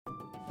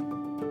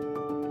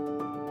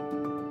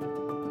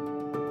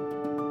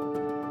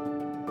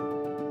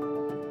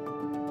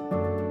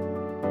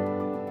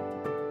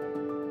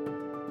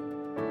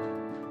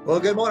Well,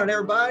 good morning,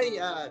 everybody.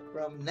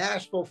 From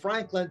Nashville,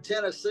 Franklin,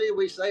 Tennessee,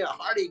 we say a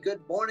hearty good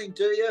morning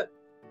to you.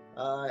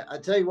 I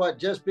tell you what,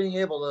 just being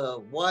able to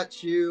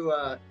watch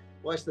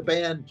the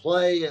band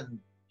play and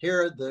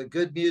hear the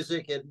good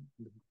music, it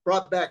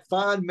brought back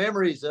fond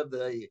memories of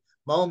the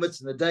moments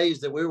and the days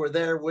that we were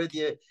there with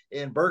you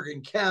in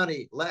Bergen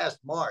County last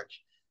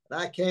March. And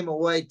I came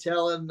away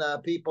telling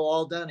people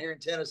all down here in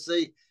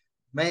Tennessee,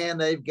 man,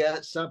 they've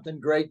got something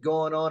great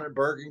going on in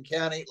Bergen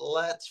County.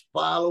 Let's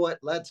follow it.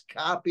 Let's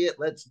copy it.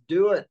 Let's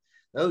do it.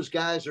 Those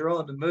guys are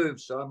on the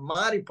move. So I'm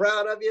mighty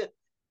proud of you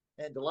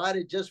and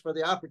delighted just for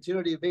the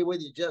opportunity to be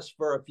with you just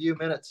for a few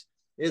minutes.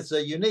 It's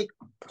a unique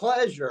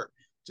pleasure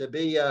to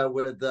be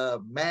with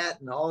Matt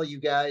and all you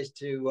guys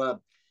to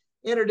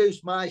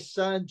introduce my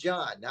son,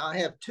 Jon. Now, I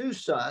have two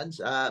sons.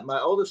 My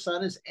oldest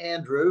son is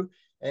Andrew,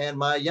 and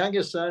my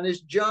youngest son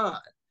is Jon.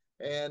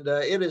 And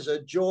it is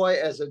a joy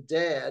as a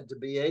dad to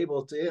be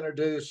able to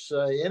introduce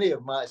any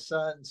of my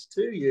sons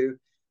to you,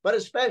 but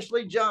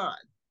especially Jon,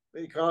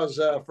 because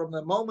from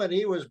the moment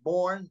he was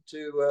born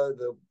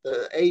to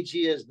the age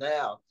he is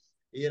now,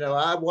 you know,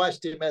 I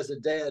watched him as a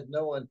dad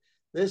knowing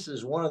this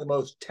is one of the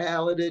most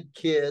talented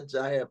kids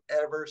I have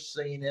ever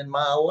seen in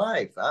my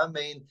life. I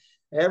mean,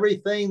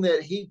 everything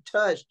that he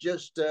touched,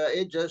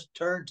 it just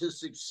turned to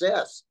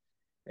success.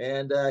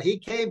 And he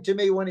came to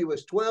me when he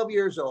was 12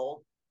 years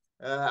old.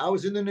 I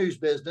was in the news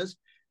business,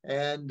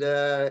 and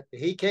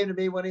he came to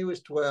me when he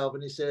was 12,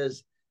 and he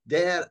says,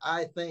 Dad,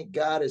 I think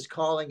God is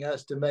calling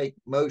us to make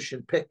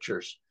motion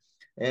pictures.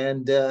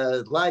 And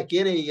like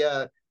any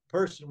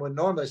person would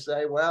normally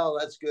say, well,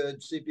 that's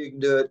good, see if you can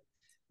do it.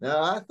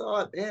 Now, I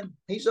thought, man,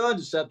 he's on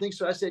to something.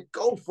 So I said,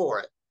 go for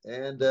it.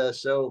 And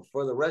so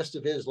for the rest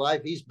of his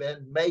life, he's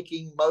been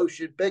making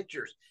motion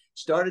pictures.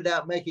 Started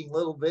out making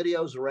little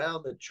videos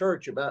around the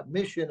church about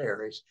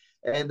missionaries,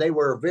 and they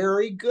were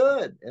very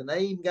good, and they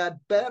even got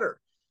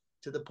better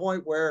to the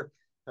point where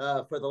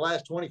for the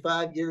last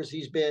 25 years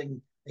he's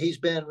been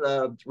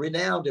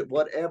renowned at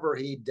whatever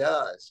he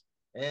does.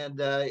 And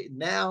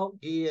now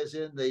he is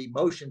in the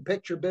motion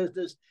picture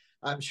business.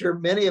 I'm sure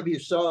many of you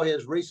saw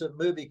his recent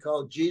movie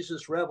called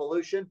Jesus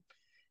Revolution.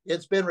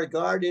 It's been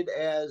regarded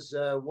as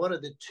one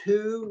of the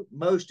two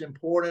most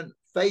important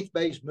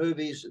faith-based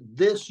movies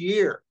this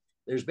year.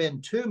 There's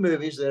been two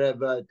movies that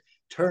have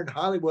turned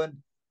Hollywood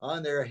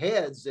on their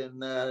heads,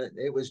 and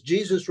it was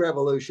Jesus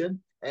Revolution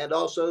and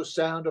also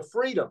Sound of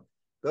Freedom.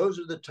 Those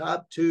are the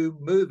top two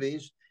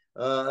movies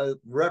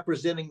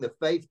representing the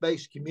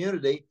faith-based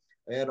community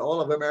and all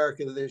of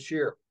America this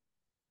year.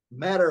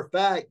 Matter of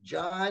fact,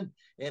 Jon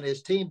and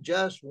his team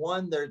just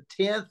won their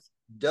 10th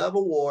Dove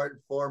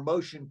Award for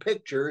motion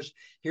pictures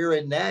here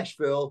in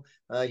Nashville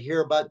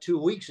here about 2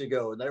 weeks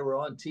ago, and they were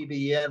on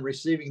TBN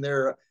receiving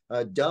their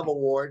Dove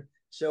Award.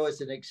 So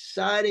it's an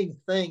exciting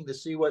thing to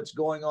see what's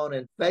going on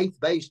in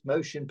faith-based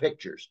motion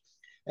pictures.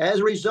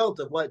 As a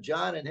result of what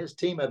Jon and his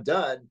team have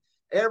done,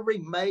 every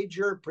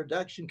major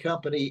production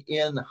company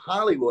in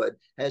Hollywood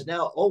has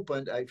now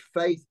opened a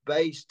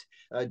faith-based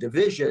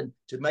division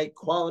to make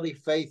quality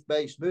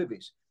faith-based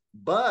movies.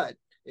 But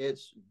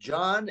it's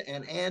Jon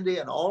and Andy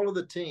and all of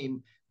the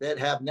team that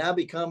have now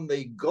become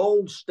the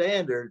gold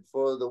standard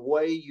for the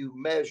way you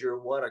measure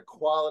what a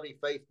quality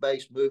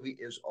faith-based movie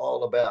is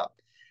all about.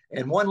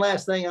 And one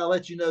last thing I'll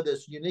let you know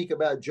that's unique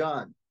about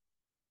Jon.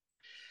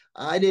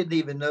 I didn't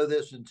even know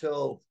this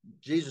until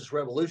Jesus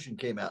Revolution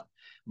came out,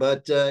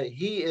 but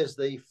he is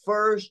the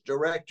first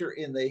director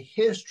in the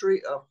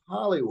history of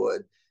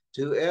Hollywood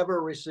to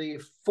ever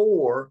receive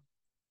 4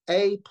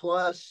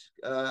 A-plus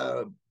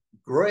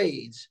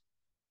grades,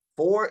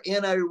 4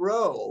 in a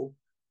row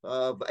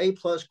of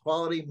A-plus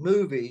quality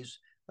movies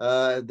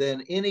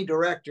than any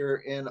director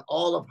in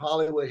all of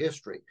Hollywood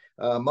history.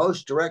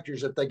 Most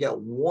directors, if they get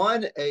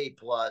 1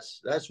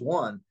 A-plus, that's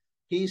one.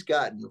 He's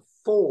gotten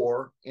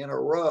 4 in a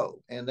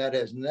row, and that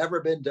has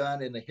never been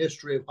done in the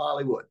history of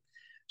Hollywood.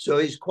 So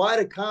he's quite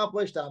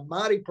accomplished. I'm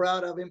mighty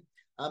proud of him.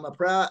 I'm a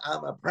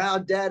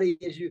proud daddy,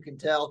 as you can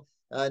tell,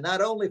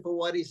 not only for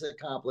what he's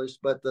accomplished,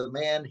 but the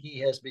man he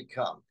has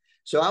become.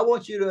 So I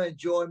want you to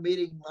enjoy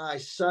meeting my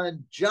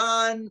son,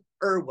 Jon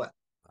Erwin.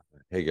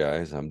 Hey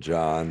guys, I'm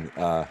Jon.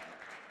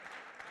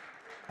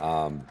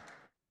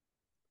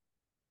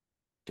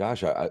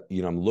 Gosh,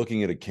 I'm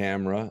looking at a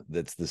camera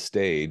that's the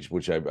stage,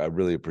 which I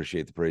really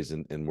appreciate the praise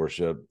and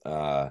worship.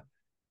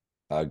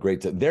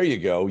 Great. There you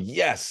go.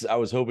 Yes, I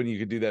was hoping you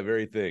could do that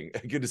very thing.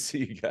 Good to see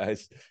you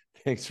guys.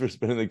 Thanks for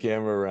spinning the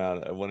camera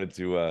around. I wanted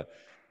to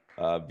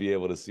be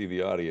able to see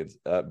the audience,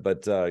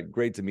 but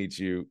great to meet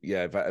you.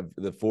 Yeah,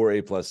 the 4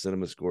 A+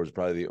 cinema score is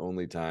probably the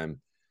only time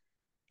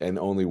and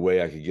only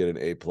way I could get an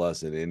A+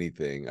 in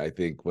anything. I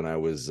think when I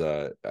was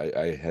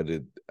I had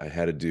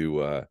to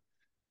do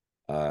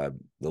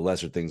the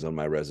lesser things on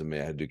my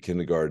resume. I had to do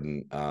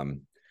kindergarten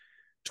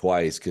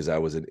twice because I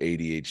was an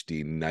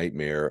ADHD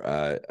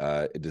nightmare,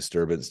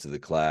 disturbance to the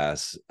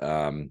class.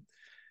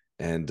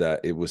 And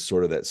it was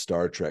sort of that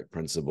Star Trek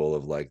principle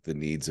of like the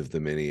needs of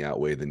the many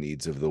outweigh the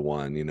needs of the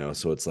one, you know?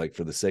 So it's like,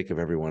 for the sake of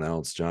everyone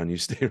else, Jon, you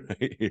stay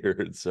right here.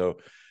 And so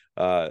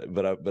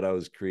but I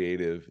was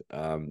creative.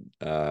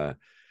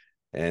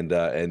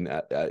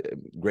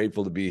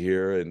 Grateful to be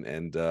here,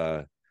 and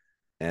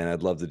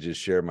I'd love to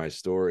just share my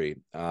story.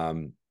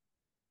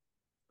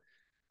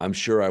 I'm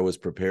sure I was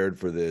prepared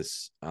for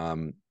this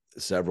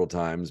several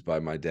times by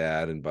my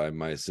dad and by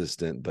my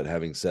assistant, but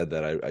having said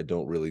that, I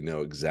don't really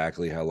know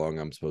exactly how long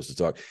I'm supposed to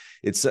talk.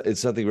 It's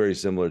something very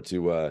similar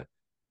to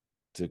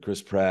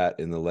Chris Pratt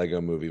in the Lego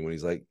movie when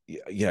he's like,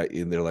 yeah,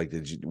 and they're like,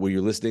 were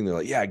you listening? They're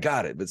like, yeah, I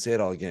got it, but say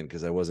it all again,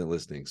 because I wasn't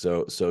listening.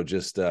 So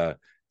just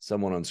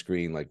someone on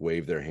screen like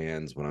wave their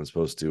hands when I'm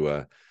supposed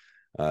to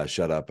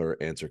shut up or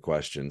answer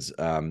questions.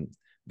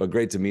 But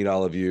great to meet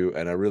all of you,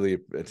 and I really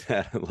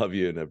love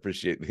you and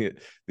appreciate the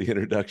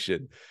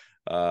introduction.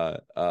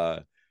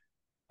 I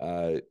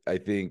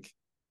think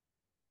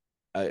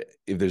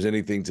if there's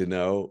anything to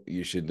know,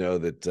 you should know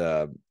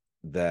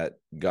that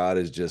God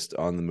is just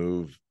on the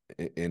move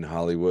in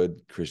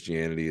Hollywood.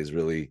 Christianity is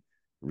really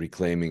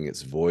reclaiming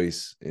its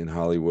voice in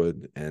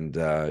Hollywood, and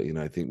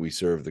I think we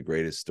serve the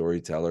greatest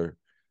storyteller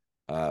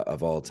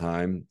of all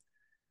time,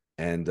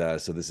 and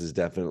so this is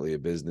definitely a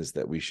business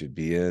that we should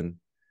be in.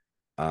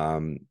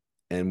 And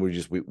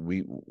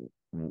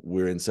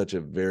we're in such a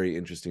very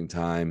interesting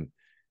time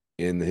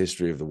in the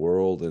history of the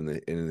world and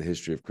in the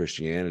history of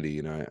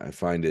Christianity. I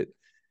find it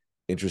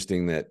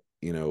interesting that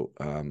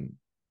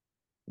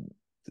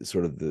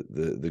sort of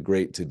the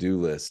great to-do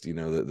list.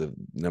 The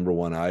number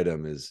one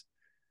item is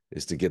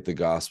to get the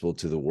gospel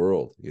to the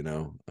world.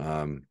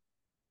 I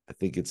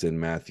think it's in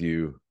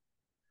Matthew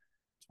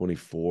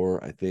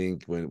 24. I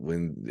think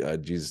when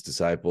Jesus'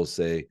 disciples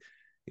say,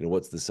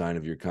 what's the sign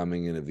of your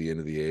coming and of the end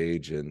of the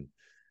age? And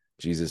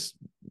Jesus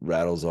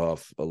rattles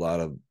off a lot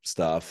of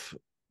stuff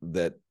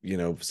that,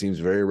 seems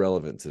very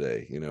relevant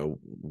today,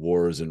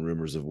 wars and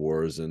rumors of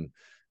wars and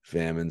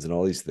famines and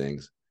all these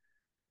things.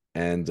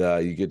 And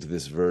you get to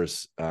this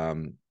verse,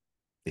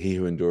 he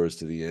who endures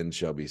to the end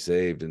shall be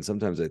saved. And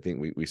sometimes I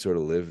think we sort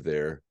of live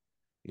there,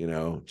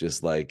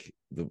 just like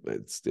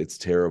it's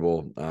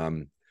terrible.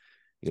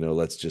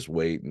 Let's just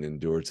wait and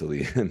endure till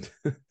the end.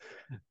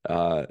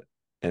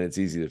 And it's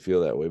easy to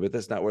feel that way, but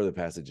that's not where the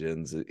passage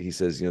ends. He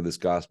says, this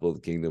gospel of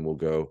the kingdom will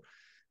go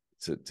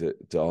to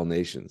all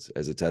nations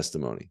as a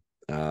testimony.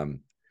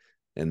 And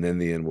then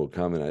the end will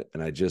come.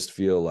 And I just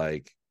feel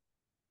like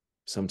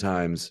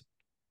sometimes,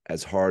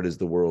 as hard as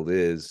the world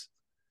is,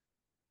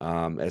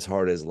 as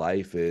hard as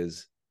life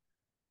is,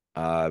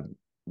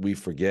 we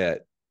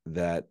forget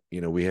that,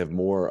 we have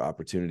more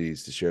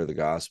opportunities to share the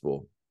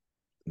gospel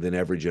than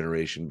every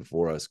generation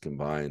before us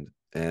combined.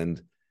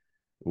 And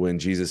when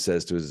Jesus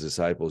says to his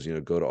disciples,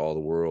 go to all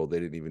the world, they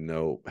didn't even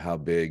know how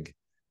big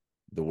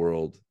the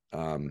world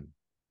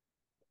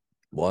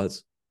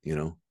was,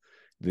 didn't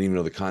even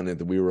know the continent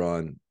that we were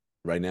on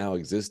right now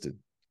existed.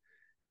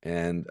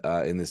 And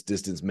in this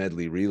distance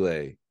medley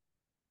relay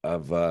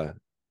of the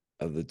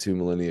 2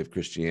 millennia of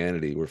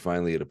Christianity, we're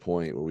finally at a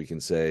point where we can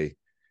say,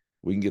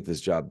 we can get this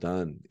job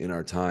done in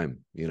our time.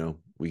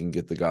 We can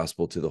get the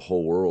gospel to the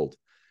whole world,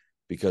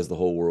 because the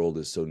whole world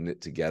is so knit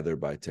together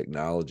by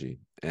technology.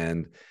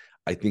 And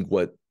I think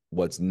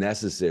what's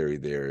necessary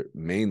there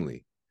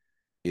mainly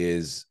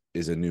is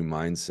a new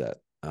mindset.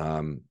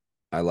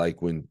 I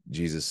like when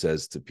Jesus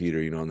says to Peter,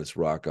 on this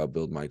rock I'll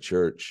build my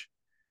church,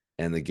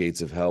 and the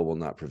gates of hell will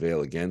not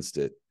prevail against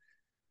it.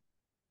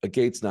 A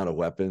gate's not a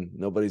weapon.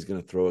 Nobody's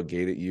going to throw a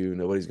gate at you.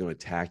 Nobody's going to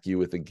attack you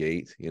with a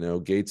gate.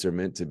 Gates are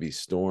meant to be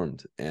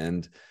stormed.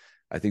 And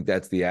I think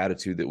that's the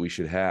attitude that we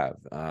should have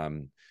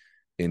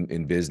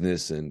in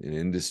business and in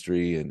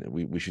industry. And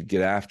we should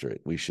get after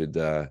it. We should,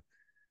 I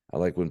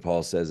like when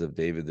Paul says of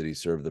David that he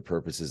served the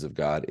purposes of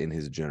God in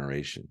his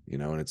generation,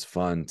 and it's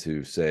fun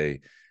to say,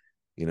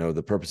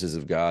 the purposes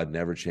of God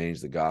never change.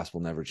 The gospel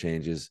never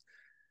changes,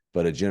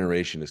 but a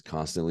generation is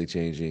constantly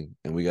changing,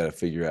 and we got to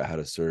figure out how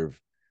to serve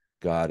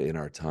God in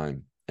our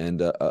time.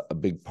 And a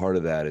big part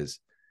of that is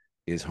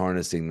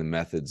harnessing the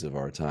methods of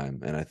our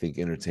time. And I think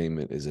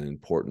entertainment is an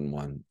important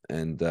one.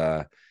 And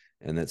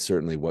that's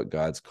certainly what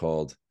God's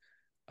called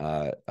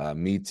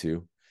me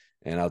to.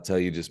 And I'll tell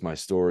you just my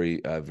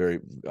story very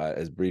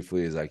as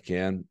briefly as I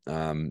can.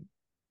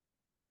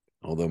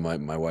 Although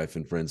my wife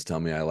and friends tell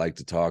me I like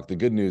to talk. The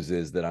good news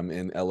is that I'm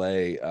in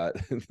LA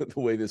the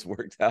way this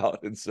worked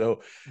out. And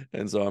so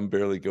I'm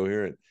barely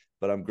coherent,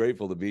 but I'm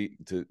grateful to be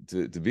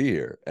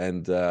here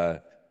and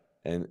to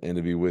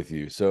be with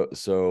you.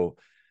 So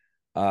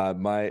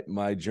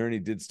my journey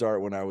did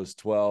start when I was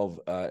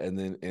 12, and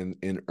then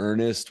in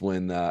earnest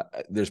when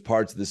there's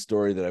parts of this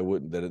story that I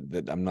wouldn't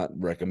that I'm not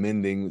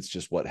recommending. It's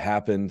just what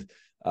happened.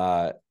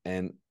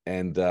 And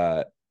when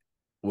I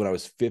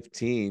was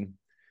 15,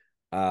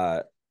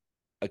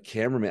 a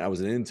cameraman, I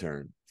was an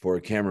intern for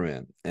a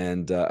cameraman,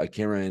 and a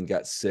cameraman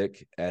got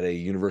sick at a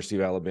University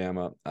of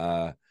Alabama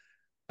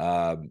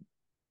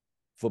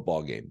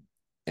football game,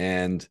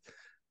 and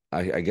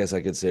I guess I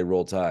could say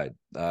roll tide.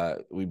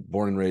 We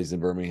born and raised in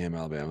Birmingham,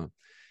 Alabama,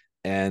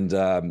 and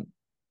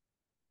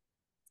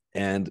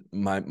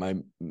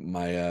my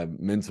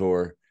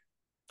mentor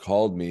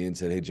called me and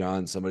said, "Hey,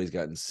 Jon, somebody's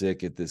gotten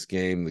sick at this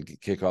game. The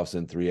kickoff's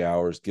in 3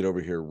 hours. Get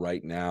over here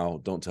right now.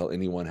 Don't tell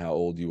anyone how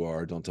old you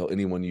are. Don't tell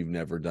anyone you've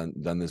never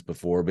done this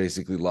before.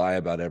 Basically lie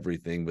about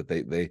everything, but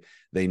they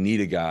need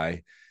a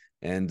guy,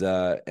 and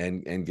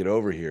get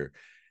over here."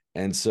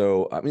 And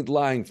so, I mean,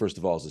 lying, first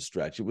of all, is a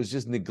stretch. It was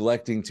just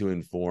neglecting to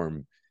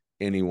inform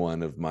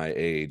anyone of my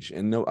age.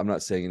 And no, I'm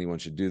not saying anyone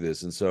should do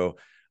this. And so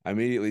I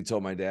immediately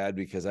told my dad,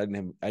 because I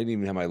didn't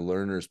even have my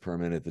learner's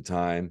permit at the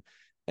time.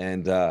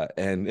 And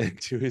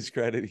to his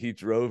credit, he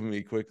drove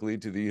me quickly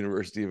to the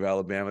University of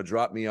Alabama,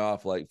 dropped me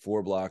off like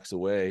 4 blocks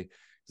away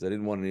because I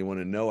didn't want anyone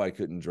to know I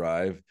couldn't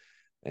drive.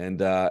 And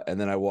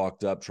then I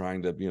walked up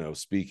trying to,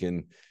 speak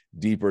in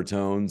deeper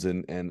tones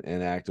and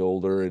act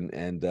older.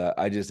 And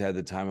I just had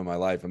the time of my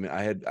life. I mean,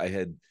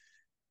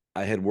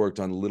 I had worked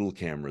on little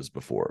cameras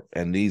before,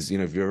 and these, if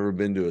you've ever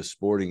been to a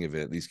sporting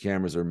event, these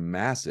cameras are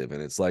massive,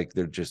 and it's like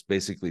they're just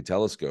basically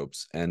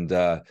telescopes,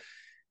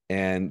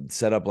 and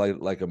set up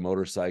like a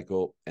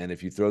motorcycle. And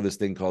if you throw this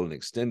thing called an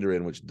extender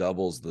in, which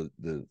doubles the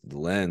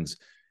lens,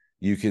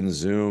 you can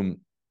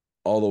zoom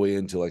all the way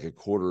into like a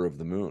quarter of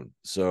the moon.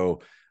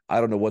 So I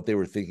don't know what they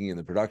were thinking in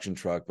the production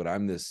truck, but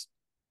I'm this,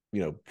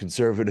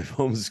 conservative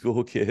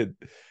homeschool kid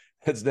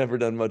that's never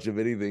done much of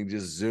anything,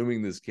 just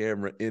zooming this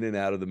camera in and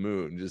out of the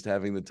moon, just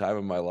having the time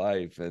of my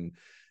life. And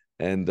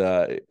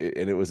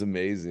it was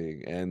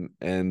amazing.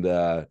 And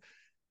I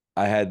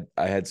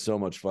had so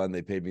much fun.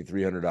 They paid me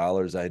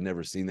 $300. I had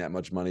never seen that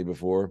much money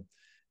before.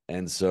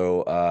 And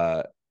so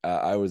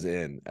I was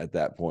in at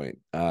that point.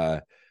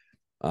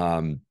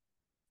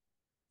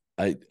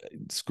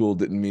 School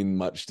didn't mean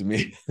much to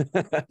me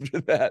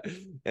after that.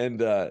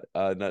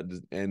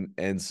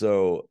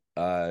 So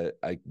I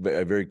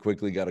very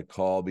quickly got a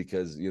call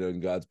because,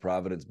 in God's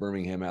providence,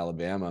 Birmingham,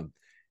 Alabama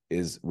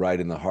is right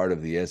in the heart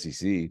of the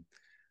SEC,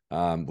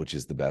 which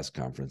is the best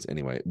conference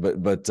anyway.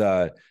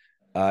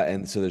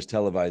 And so there's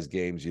televised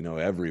games,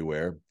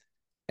 everywhere.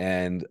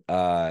 And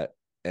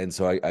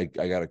so I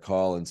got a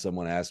call, and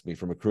someone asked me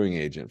from a crewing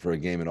agent for a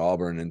game at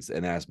Auburn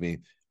and asked me,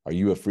 "Are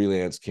you a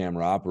freelance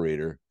camera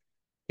operator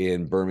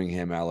in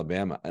Birmingham,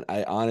 Alabama?" And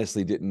I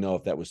honestly didn't know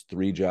if that was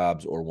 3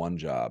 jobs or 1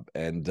 job.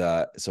 And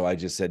so I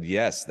just said,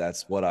 yes,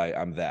 that's what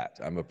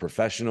I'm a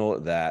professional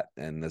at that.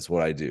 And that's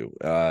what I do.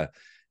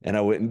 And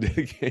I went and did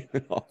a game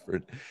and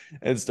offered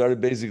and started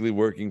basically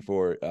working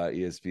for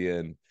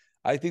ESPN.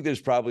 I think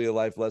there's probably a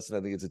life lesson.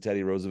 I think it's a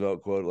Teddy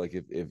Roosevelt quote. Like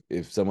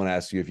if someone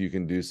asks you if you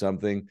can do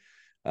something,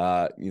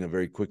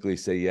 very quickly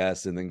say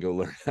yes, and then go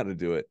learn how to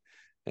do it.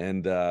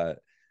 And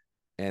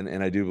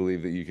I do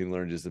believe that you can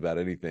learn just about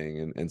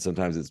anything. And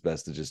sometimes it's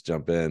best to just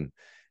jump in.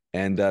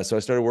 And so I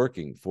started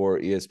working for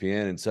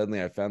ESPN, and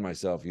suddenly I found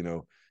myself,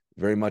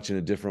 very much in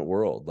a different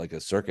world, like a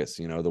circus,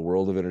 the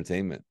world of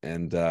entertainment.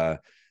 And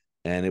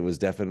it was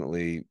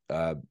definitely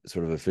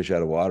sort of a fish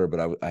out of water,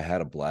 but I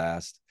had a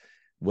blast.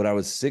 When I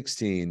was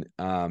 16,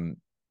 my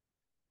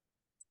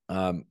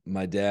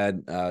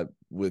dad,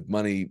 with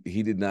money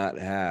he did not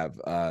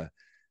have,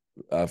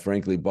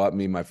 frankly, bought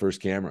me my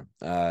first camera.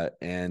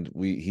 And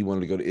he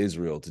wanted to go to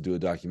Israel to do a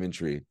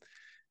documentary.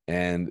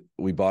 And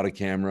we bought a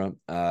camera.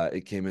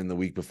 It came in the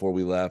week before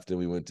we left, and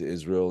we went to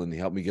Israel, and he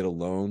helped me get a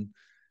loan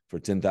for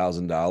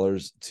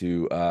 $10,000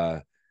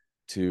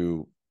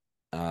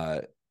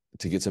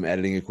 to get some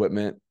editing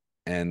equipment.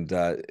 And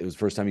it was the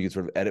first time you could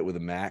sort of edit with a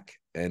Mac.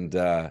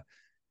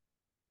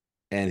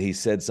 And he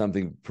said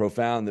something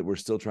profound that we're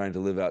still trying to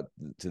live out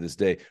to this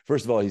day.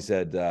 First of all, he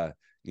said,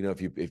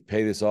 if you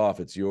pay this off,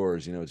 it's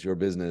yours, it's your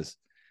business.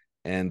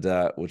 And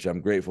which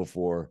I'm grateful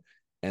for.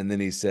 And then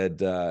he said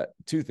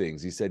 2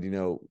 things. He said,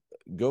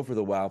 go for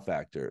the wow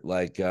factor,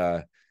 like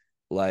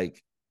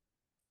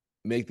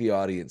make the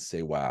audience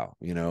say, wow,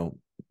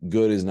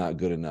 good is not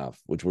good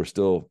enough, which we're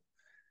still,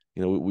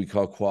 we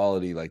call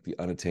quality like the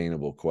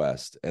unattainable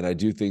quest. And I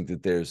do think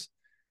that there's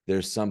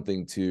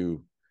something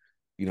to,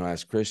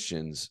 as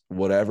Christians,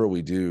 whatever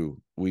we do,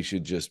 we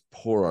should just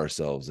pour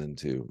ourselves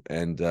into.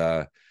 And,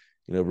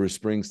 Bruce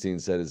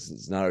Springsteen said,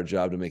 it's not our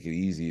job to make it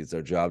easy. It's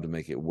our job to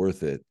make it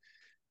worth it.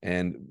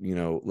 And,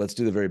 let's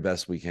do the very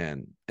best we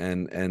can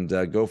and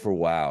go for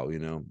wow,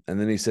 And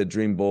then he said,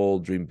 dream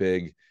bold, dream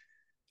big,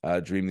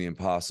 dream the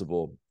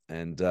impossible.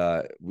 And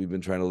we've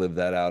been trying to live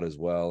that out as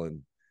well.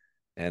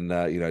 And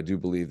I do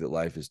believe that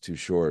life is too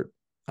short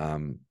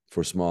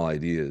for small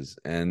ideas.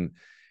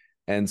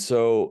 And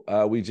so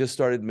we just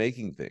started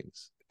making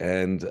things,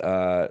 and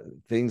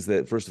things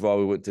that, first of all,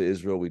 we went to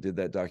Israel. We did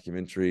that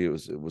documentary. It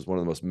was one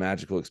of the most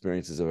magical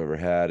experiences I've ever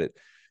had. It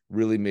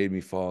really made me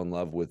fall in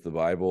love with the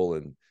Bible,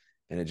 and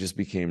it just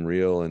became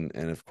real. And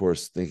of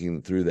course,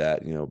 thinking through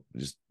that,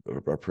 just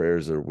our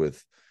prayers are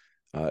with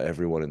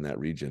everyone in that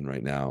region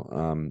right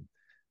now,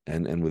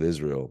 and with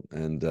Israel,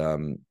 and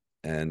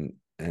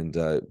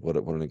what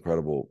an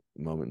incredible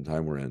moment in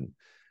time we're in.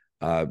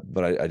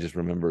 But I just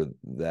remember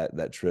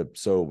that trip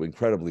so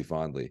incredibly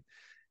fondly.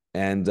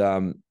 And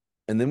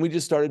then we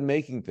just started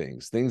making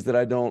things that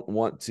I don't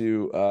want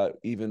to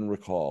even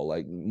recall,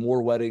 like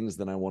more weddings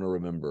than I want to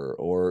remember,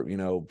 or, you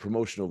know,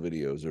 promotional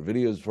videos or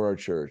videos for our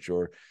church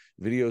or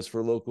videos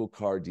for local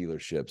car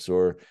dealerships.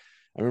 Or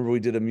I remember we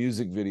did a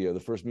music video. The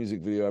first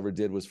music video I ever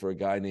did was for a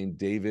guy named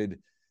David.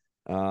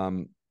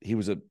 He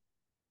was a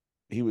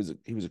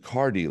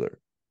car dealer,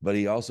 but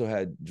he also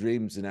had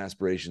dreams and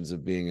aspirations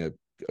of being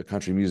a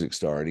country music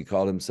star. And he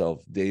called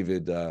himself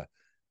David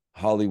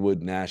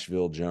Hollywood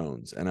Nashville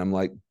Jones. And I'm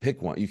like, pick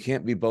one. You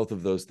can't be both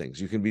of those things.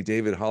 You can be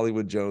David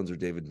Hollywood Jones or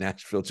David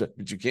Nashville Jones,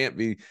 but you can't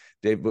be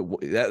David. But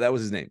that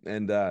was his name.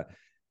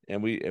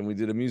 And we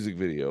did a music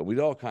video. We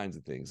did all kinds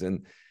of things.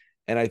 And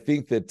I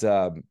think that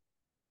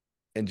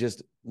and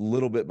just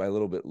little bit by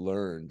little bit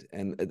learned.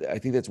 And I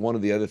think that's one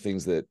of the other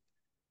things that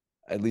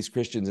at least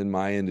Christians in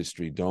my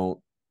industry don't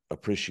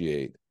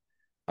appreciate.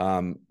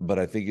 But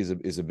I think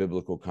is a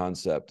biblical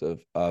concept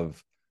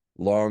of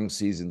long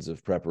seasons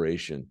of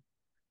preparation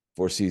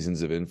for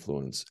seasons of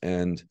influence,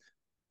 and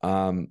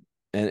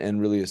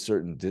really a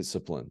certain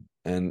discipline.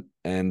 And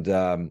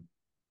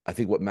I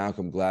think what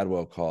Malcolm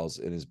Gladwell calls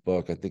in his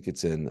book, I think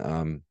it's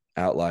in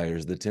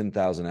Outliers, the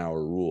 10,000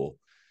 hour rule,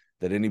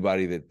 that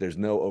anybody that there's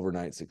no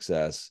overnight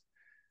success,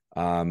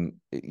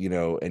 you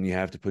know, and you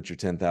have to put your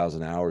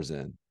 10,000 hours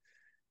in.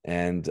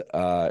 And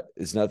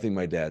it's nothing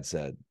my dad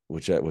said,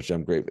 which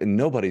I'm grateful. And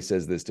nobody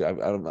says this to.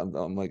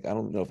 I'm like, I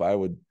don't know if I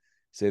would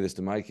say this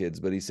to my kids,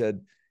 but he said,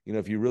 you know,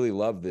 if you really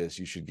love this,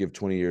 you should give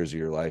 20 years of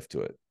your life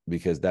to it,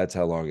 because that's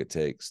how long it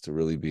takes to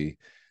really be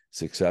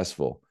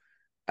successful.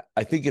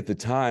 I think at the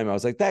time I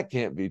was like, that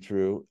can't be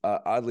true.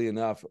 Oddly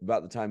enough,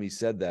 about the time he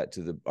said that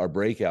to our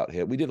breakout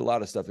hit, we did a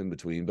lot of stuff in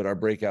between, but our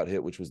breakout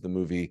hit, which was the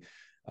movie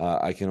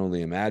I Can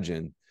Only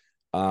Imagine,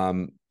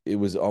 it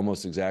was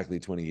almost exactly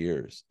 20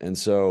 years. And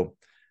so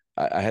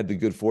I had the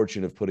good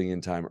fortune of putting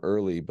in time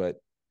early, but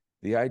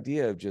the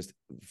idea of just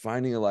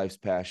finding a life's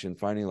passion,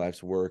 finding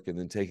life's work, and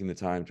then taking the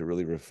time to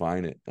really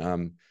refine it.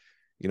 You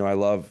know, I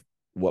love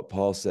what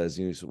Paul says,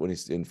 you know, when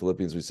he's in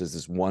Philippians, he says,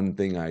 this one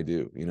thing I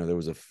do, you know, there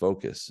was a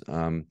focus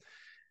and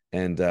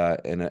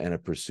a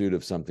pursuit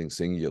of something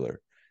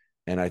singular.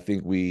 And I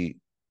think we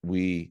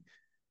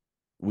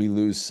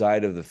lose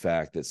sight of the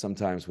fact that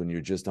sometimes when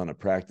you're just on a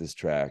practice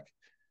track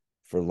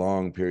for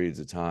long periods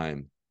of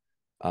time,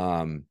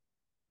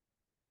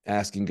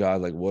 asking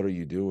God, like, what are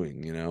you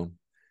doing? You know,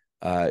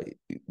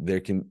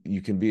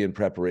 you can be in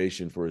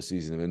preparation for a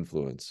season of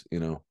influence, you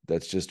know,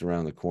 that's just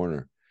around the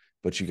corner,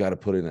 but you got to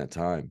put in that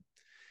time.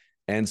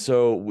 And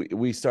so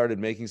we started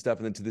making stuff.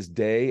 And then to this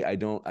day, I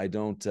don't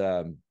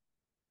know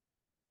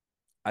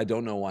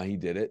why he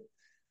did it,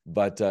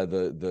 but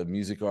the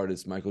music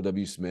artist, Michael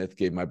W. Smith,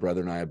 gave my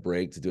brother and I a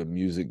break to do a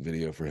music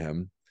video for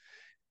him.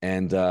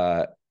 And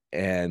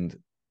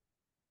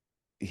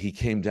he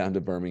came down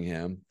to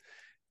Birmingham,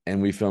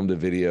 and we filmed a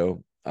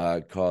video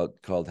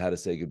called How to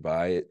Say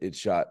Goodbye. It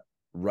shot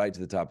right to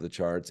the top of the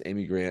charts.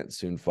 Amy Grant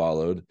soon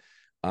followed.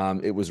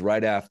 It was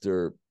right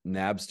after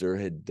Napster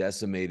had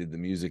decimated the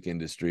music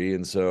industry.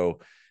 And so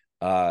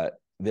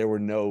there were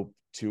no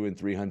 $200,000 and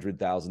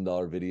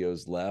 $300,000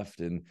 videos left.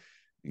 And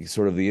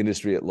sort of the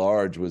industry at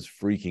large was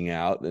freaking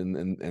out, and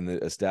the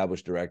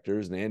established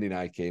directors. And Andy and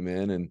I came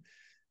in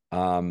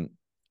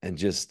and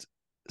just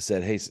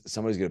said, hey,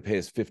 somebody's going to pay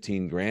us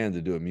 $15,000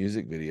 to do a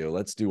music video.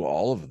 Let's do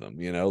all of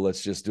them, you know,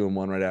 let's just do them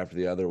one right after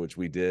the other, which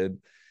we did.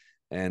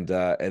 And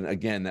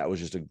again, that was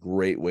just a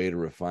great way to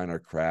refine our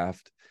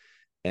craft.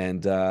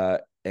 And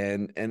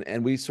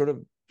we sort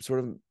of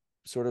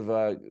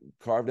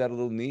carved out a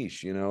little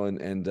niche, you know,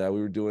 and we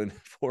were doing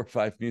 4 or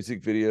 5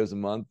 music videos a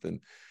month,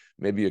 and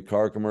maybe a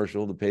car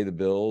commercial to pay the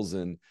bills,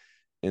 and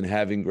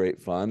having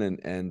great fun.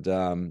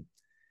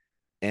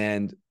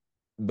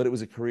 But it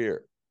was a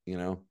career, you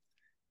know.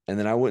 And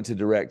then I went to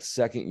direct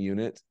second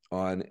unit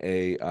on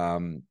a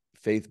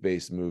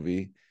faith-based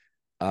movie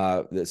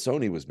that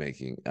Sony was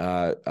making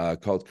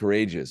called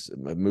Courageous,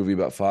 a movie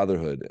about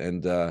fatherhood.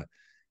 And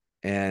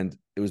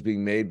it was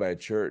being made by a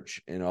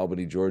church in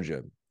Albany,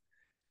 Georgia.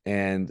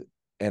 And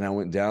I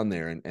went down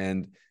there,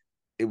 and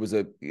it was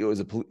a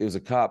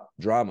cop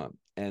drama.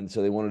 And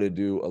so they wanted to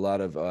do a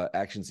lot of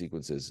action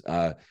sequences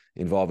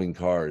involving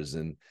cars,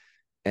 and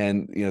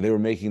you know, they were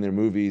making their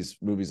movies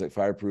like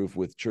Fireproof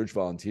with church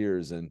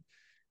volunteers. And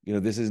you know,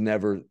 this is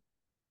never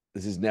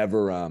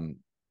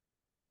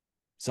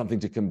something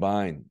to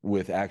combine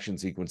with action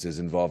sequences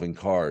involving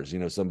cars. You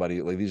know,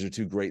 somebody like, these are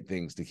two great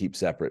things to keep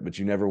separate, but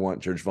you never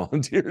want church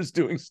volunteers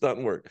doing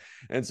stunt work.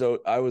 And so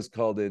I was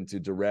called in to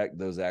direct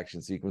those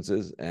action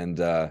sequences and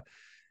to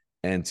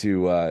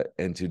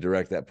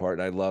direct that part.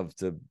 And I love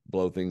to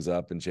blow things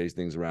up and chase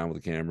things around with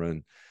a camera,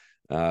 and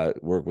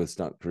work with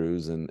stunt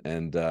crews, and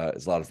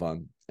it's a lot of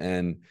fun.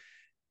 And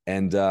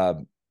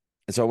so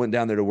I went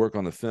down there to work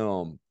on the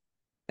film.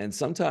 And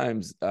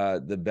sometimes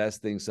the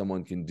best thing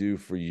someone can do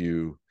for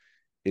you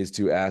is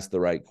to ask the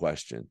right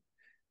question.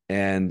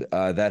 And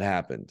that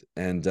happened.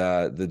 And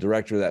the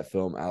director of that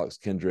film, Alex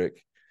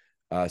Kendrick,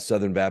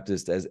 Southern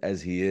Baptist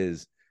as he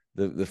is,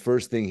 the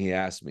first thing he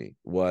asked me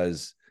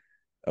was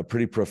a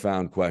pretty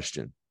profound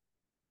question.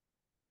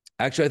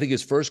 Actually, I think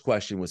his first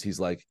question was, he's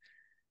like,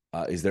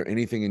 is there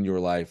anything in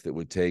your life that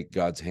would take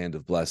God's hand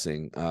of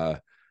blessing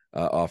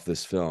off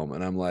this film?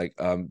 And I'm like,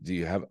 do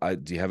you have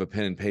a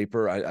pen and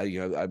paper?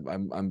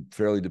 I'm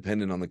fairly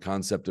dependent on the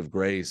concept of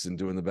grace and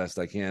doing the best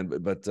I can,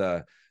 but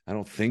I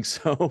don't think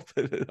so.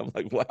 But I'm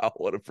like, wow,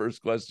 what a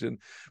first question.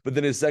 But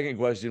then his second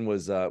question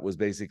was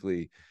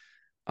basically,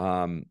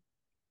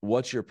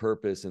 what's your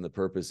purpose and the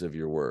purpose of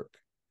your work?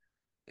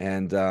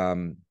 And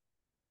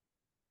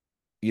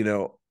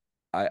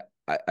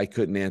I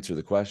couldn't answer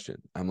the question.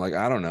 I'm like,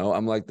 I don't know.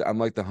 I'm like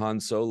the Han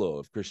Solo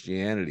of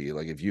Christianity.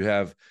 Like, if you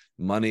have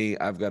money,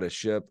 I've got a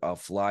ship, I'll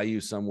fly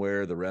you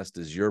somewhere. The rest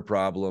is your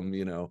problem,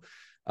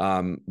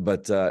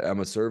 but I'm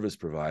a service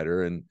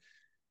provider, and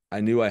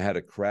I knew I had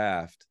a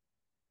craft.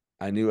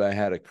 I knew I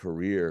had a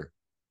career,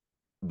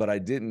 but I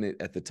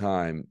didn't at the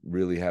time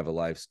really have a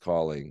life's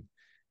calling.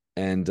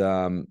 And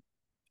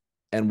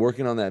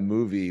working on that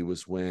movie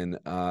was when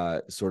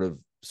sort of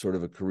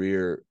a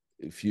career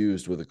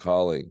fused with a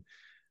calling.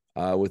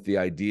 With the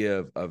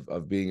idea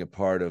of being a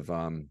part of,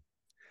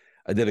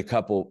 I did a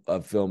couple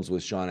of films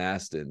with Sean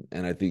Astin,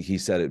 and I think he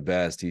said it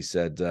best. He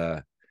said,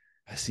 I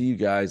see you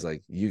guys,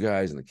 like you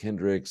guys and the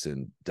Kendricks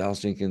and Dallas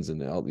Jenkins and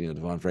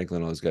Devon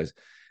Franklin, all those guys,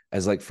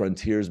 as like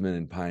frontiersmen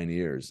and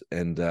pioneers.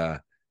 And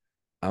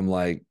I'm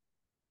like,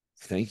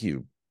 thank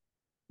you,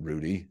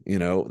 Rudy.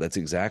 That's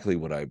exactly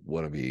what I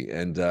want to be.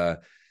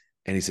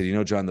 And he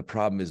said, John, the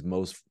problem is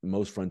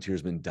most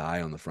frontiersmen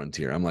die on the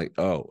frontier. I'm like,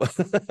 oh,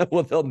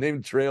 well, they'll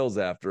name trails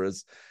after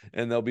us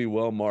and they'll be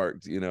well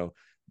marked,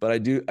 But I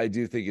do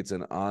think it's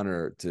an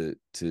honor to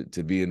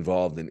be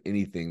involved in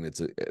anything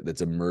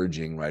that's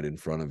emerging right in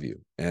front of you.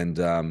 And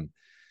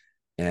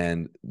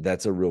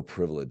that's a real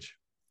privilege.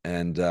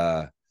 And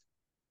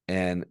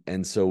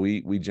so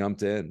we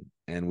jumped in,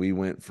 and we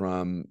went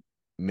from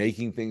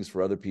making things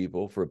for other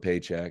people for a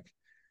paycheck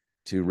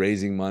to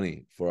raising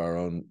money for our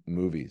own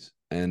movies.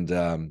 And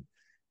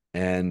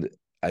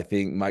I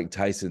think Mike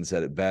Tyson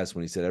said it best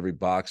when he said every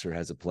boxer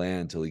has a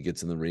plan until he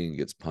gets in the ring and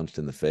gets punched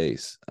in the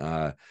face.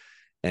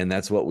 And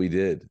that's what we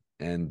did.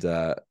 And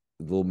the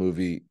little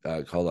movie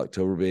called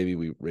October Baby,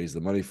 we raised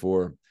the money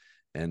for,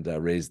 and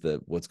raised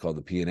what's called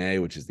the P&A,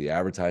 which is the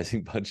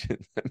advertising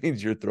budget. That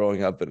means you're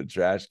throwing up in a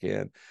trash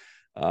can,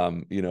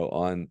 on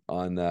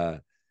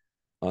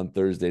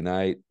Thursday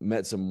night.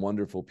 Met some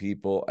wonderful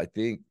people. I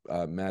think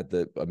Matt,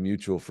 a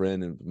mutual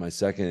friend and my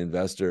second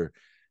investor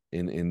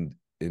in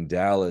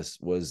Dallas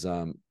was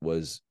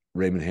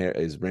Raymond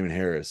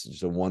Harris,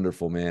 just a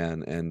wonderful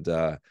man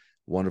and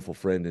wonderful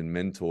friend and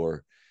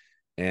mentor.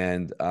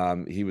 And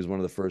he was one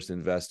of the first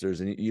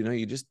investors. And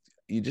you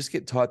just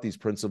get taught these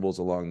principles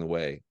along the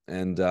way,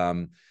 and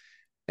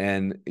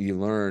you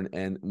learn.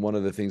 And one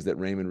of the things that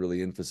Raymond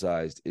really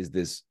emphasized is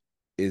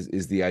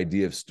the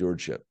idea of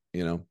stewardship.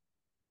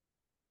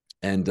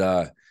 And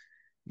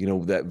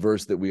that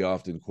verse that we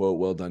often quote,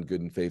 "Well done,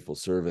 good and faithful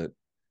servant.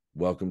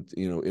 Welcome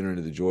to, enter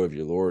into the joy of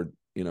your Lord."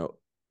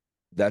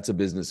 That's a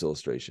business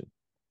illustration,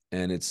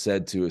 and it's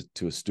said to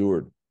a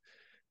steward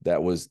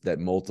that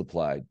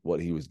multiplied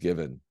what he was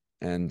given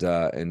and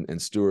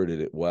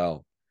stewarded it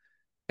well.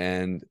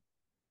 And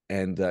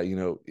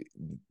the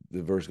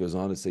verse goes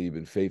on to say, "You've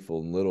been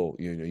faithful in little,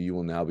 you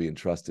will now be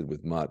entrusted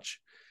with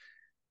much."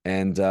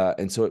 And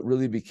so it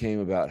really became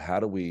about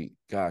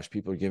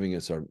people are giving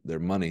us their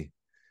money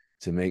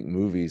to make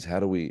movies. How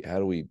do we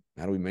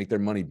make their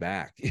money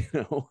back?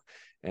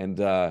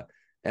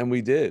 And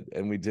we did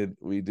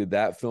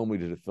that film. We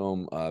did a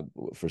film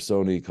for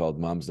Sony called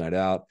Mom's Night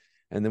Out.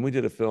 And then we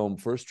did a film,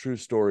 first true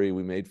story.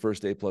 We made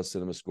first A+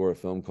 Cinema Score, a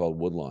film called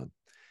WOODLAWN.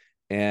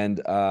 And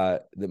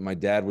that my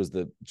dad was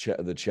the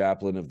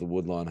chaplain of the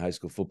WOODLAWN high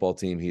school football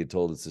team. He had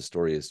told us the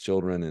story as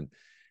children, and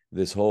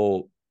this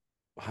whole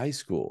high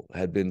school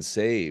had been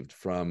saved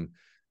from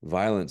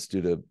violence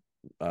due to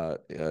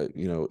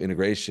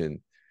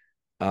integration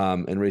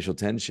and racial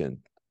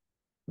tension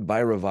by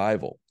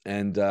revival.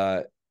 And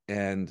I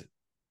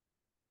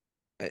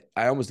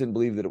almost didn't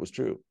believe that it was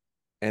true.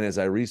 And as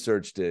I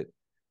researched it,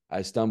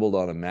 I stumbled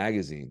on a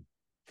magazine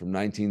from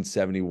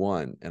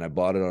 1971, and I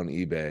bought it on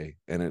eBay,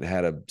 and it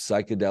had a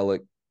psychedelic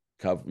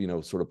cover,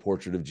 sort of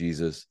portrait of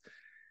Jesus,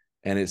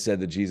 and it said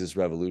the Jesus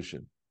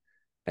Revolution.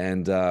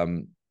 And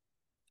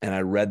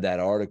I read that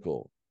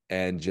article,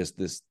 and just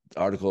this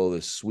article of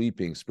this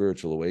sweeping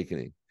spiritual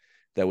awakening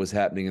that was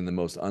happening in the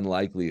most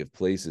unlikely of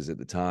places at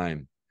the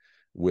time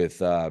with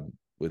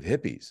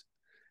hippies.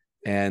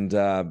 And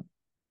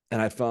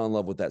I fell in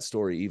love with that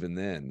story even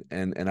then.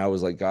 And I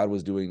was like, God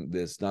was doing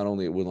this not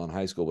only at Woodlawn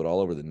High School, but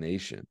all over the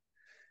nation.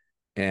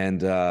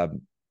 And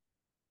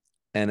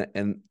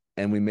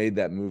we made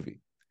that movie.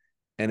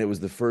 And it was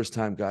the first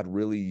time God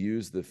really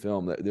used the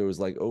film. There was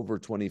like over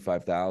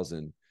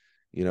 25,000,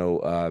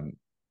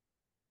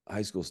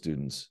 high school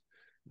students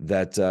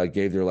that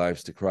gave their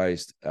lives to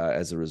Christ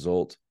as a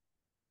result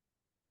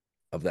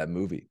of that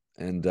movie.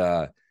 And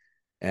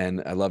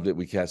I loved it.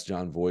 We cast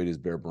John Voight as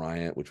Bear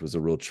Bryant, which was a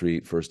real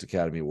treat, first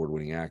Academy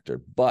Award-winning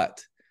actor.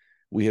 But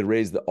we had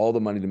raised all the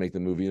money to make the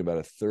movie and about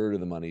a third of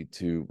the money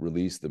to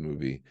release the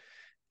movie.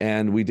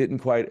 And we didn't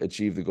quite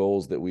achieve the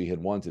goals that we had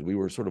wanted. We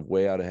were sort of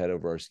way out ahead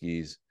over our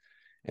skis.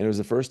 And it was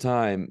the first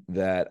time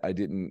that we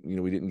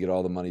didn't get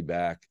all the money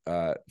back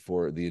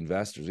for the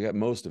investors. We got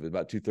most of it,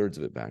 about 2/3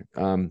 of it back.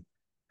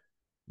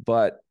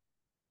 But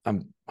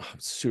I'm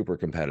super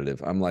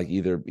competitive. I'm like,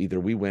 either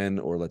we win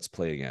or let's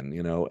play again,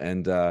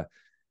 And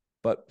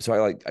but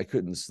so I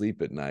couldn't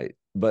sleep at night.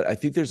 But I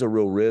think there's a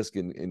real risk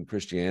in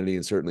Christianity,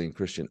 and certainly in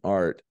Christian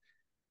art,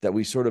 that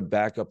we sort of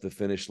back up the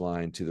finish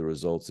line to the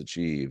results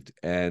achieved.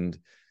 And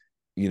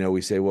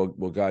we say, well,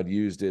 God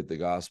used it, the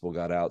gospel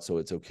got out, so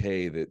it's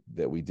okay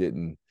that we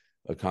didn't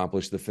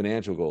accomplish the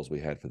financial goals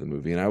we had for the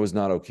movie. And I was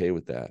not okay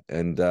with that.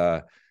 And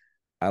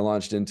I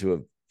launched into a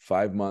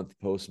 5-month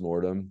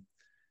postmortem,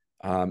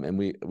 and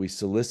we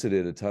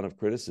solicited a ton of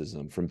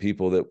criticism from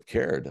people that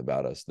cared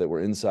about us, that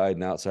were inside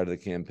and outside of the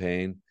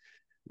campaign.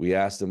 We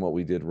asked them what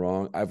we did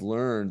wrong. I've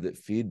learned that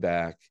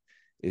feedback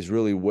is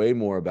really way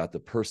more about the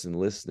person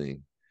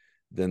listening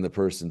than the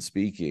person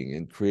speaking,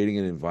 and creating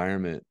an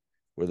environment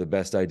where the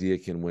best idea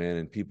can win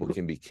and people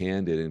can be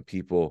candid and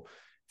people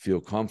feel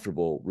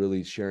comfortable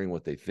really sharing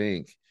what they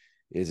think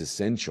is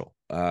essential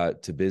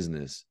to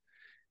business.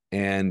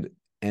 And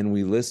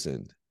we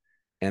listened.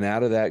 And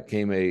out of that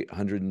came a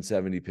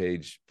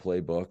 170-page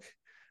playbook,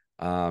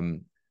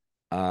 and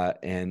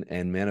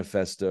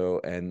manifesto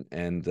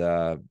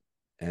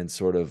and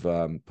sort of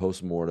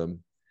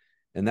postmortem.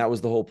 And that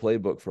was the whole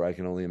playbook for I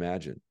Can Only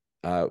Imagine.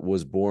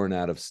 Was born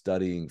out of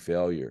studying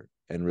failure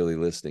and really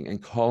listening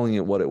and calling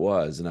it what it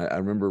was. And I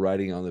remember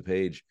writing on the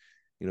page,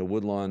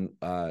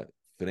 WOODLAWN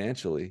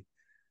financially,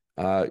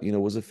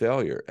 was a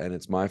failure, and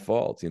it's my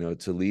fault.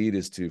 To lead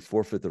is to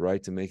forfeit the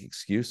right to make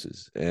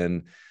excuses.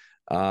 And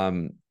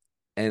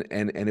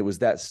it was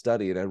that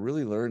study, and I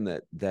really learned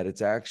that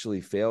it's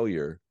actually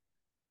failure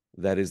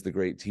that is the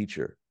great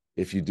teacher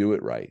if you do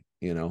it right,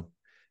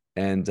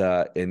 and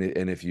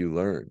if you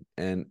learn.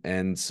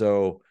 And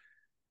so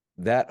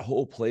that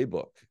whole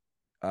playbook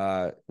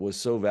was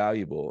so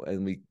valuable.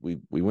 And we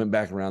went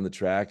back around the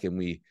track, and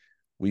we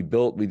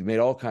made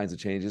all kinds of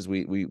changes.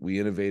 We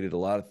innovated a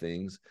lot of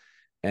things,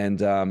 and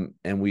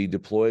we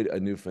deployed a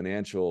new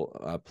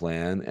financial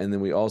plan. And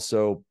then we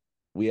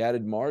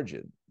added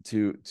margin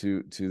to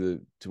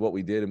what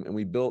we did. And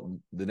we built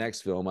the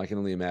next film, I Can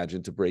Only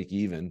Imagine, to break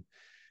even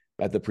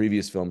at the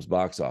previous film's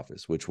box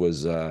office, which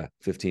was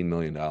 $15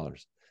 million.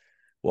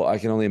 Well, I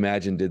Can Only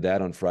Imagine did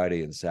that on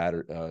Friday and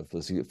Saturday,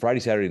 Friday,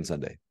 Saturday, and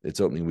Sunday.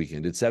 Its opening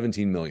weekend. It's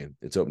 17 million.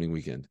 Its opening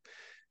weekend,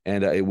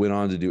 and it went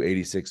on to do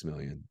 86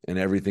 million, and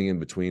everything in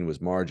between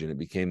was margin. It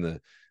became the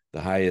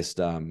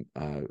highest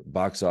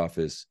box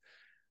office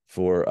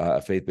for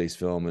a faith-based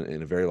film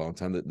in a very long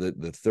time.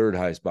 The third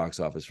highest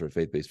box office for a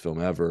faith-based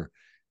film ever,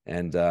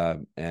 and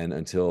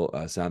until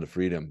Sound of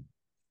Freedom,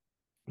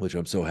 which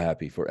I'm so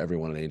happy for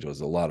everyone at Angel. There's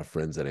a lot of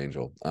friends at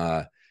Angel.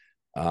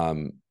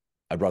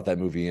 I brought that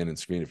movie in and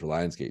screened it for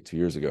Lionsgate 2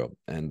 years ago,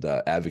 and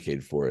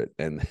advocated for it,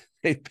 and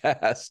they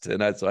passed, and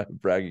that's why I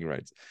have bragging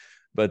rights.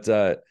 But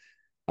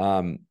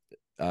Imagine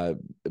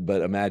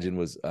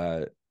was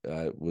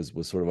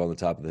sort of on the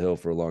top of the hill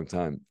for a long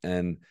time,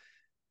 and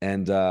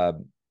I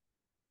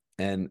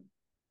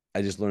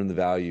just learned the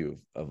value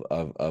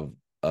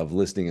of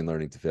listening and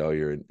learning to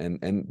failure,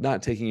 and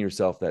not taking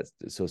yourself that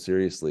so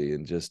seriously,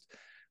 and just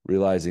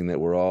realizing that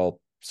we're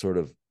all sort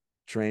of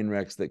train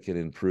wrecks that can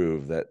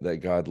improve, that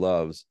God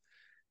loves.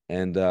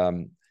 And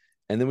then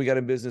we got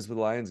in business with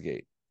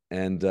Lionsgate,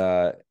 and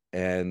I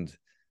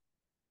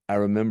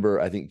remember,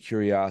 I think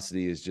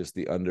curiosity is just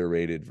the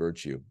underrated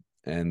virtue,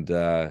 and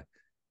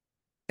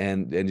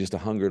just a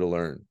hunger to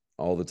learn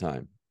all the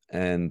time.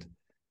 And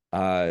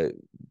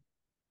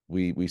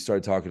we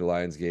started talking to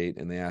Lionsgate,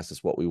 and they asked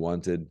us what we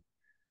wanted,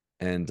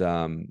 and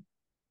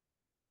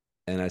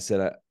I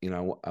said,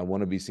 I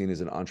want to be seen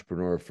as an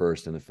entrepreneur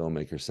first and a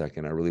filmmaker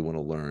second. I really want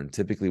to learn.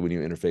 Typically, when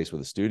you interface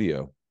with a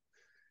studio,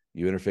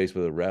 you interface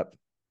with a rep,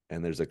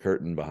 and there's a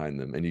curtain behind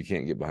them, and you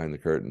can't get behind the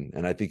curtain.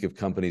 And I think of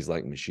companies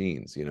like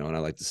machines, and I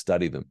like to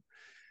study them.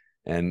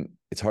 And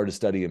it's hard to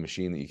study a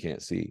machine that you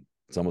can't see.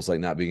 It's almost like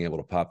not being able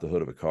to pop the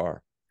hood of a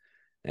car.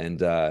 And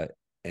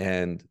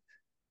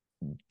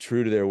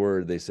true to their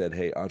word, they said,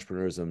 hey,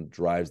 entrepreneurism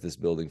drives this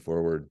building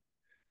forward.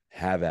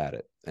 Have at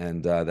it.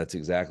 And that's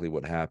exactly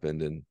what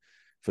happened. And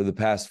for the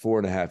past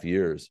 4.5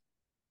 years,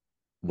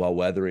 while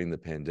weathering the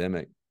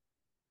pandemic,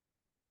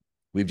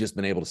 we've just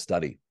been able to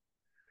study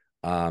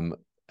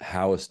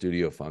how a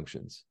studio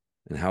functions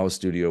and how a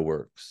studio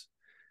works.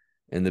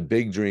 And the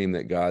big dream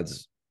that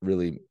God's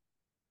really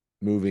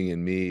moving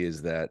in me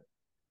is that,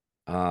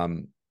 my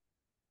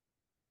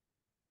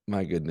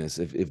goodness,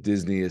 if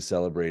Disney is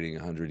celebrating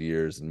 100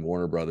 years and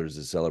Warner Brothers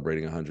is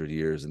celebrating 100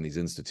 years, and these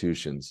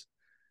institutions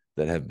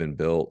that have been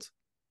built,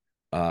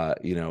 are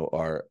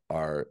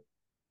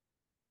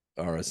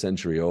a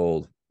century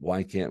old,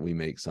 why can't we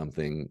make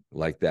something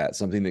like that?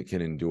 Something that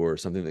can endure,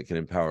 something that can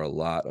empower a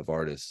lot of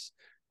artists.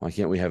 Why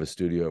can't we have a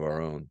studio of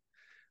our own?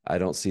 I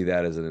don't see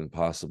that as an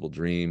impossible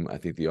dream. I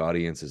think the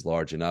audience is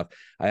large enough.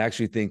 I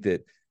actually think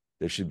that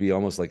there should be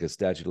almost like a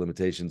statute of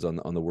limitations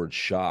on the word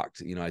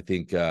shocked. I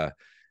think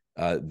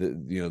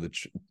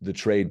the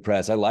trade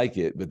press. I like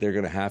it, but they're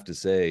going to have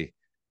to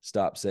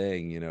stop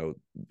saying,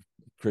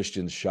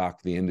 Christians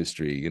shock the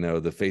industry.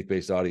 The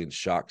faith-based audience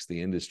shocks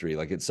the industry.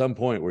 Like at some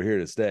point, we're here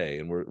to stay,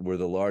 and we're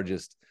the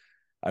largest.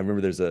 I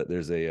remember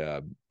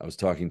I was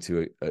talking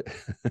to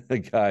a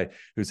guy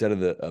who's head of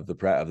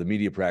the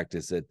media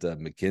practice at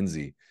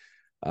McKinsey,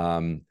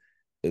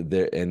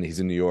 there, and he's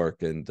in New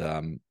York,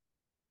 and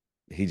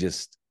he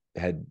just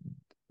had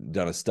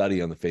done a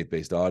study on the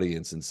faith-based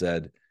audience and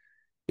said,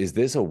 is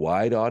this a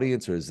wide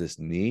audience or is this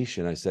niche?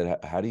 And I said,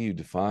 how do you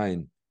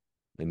define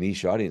a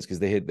niche audience? Because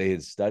they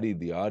had studied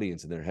the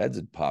audience and their heads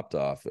had popped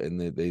off, and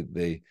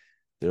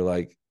they're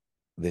like,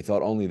 they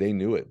thought only they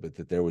knew it, but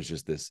that there was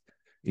just this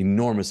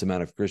enormous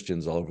amount of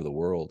Christians all over the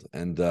world.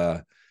 And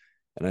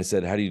I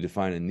said, how do you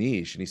define a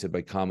niche? And he said,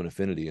 by common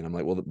affinity. And I'm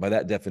like, well, by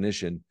that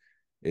definition,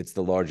 it's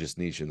the largest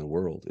niche in the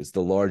world. It's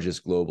the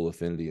largest global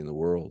affinity in the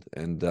world.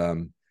 And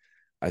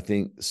I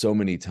think so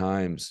many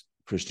times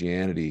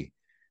Christianity,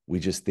 we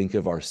just think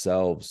of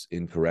ourselves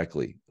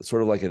incorrectly. It's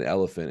sort of like an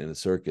elephant in a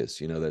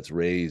circus, that's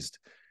raised.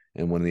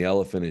 And when the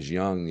elephant is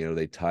young,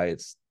 they tie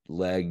its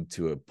leg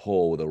to a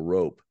pole with a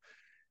rope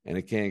and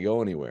it can't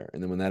go anywhere.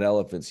 And then when that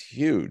elephant's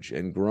huge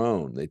and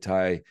grown, they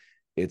tie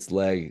its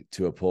leg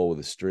to a pole with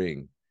a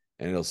string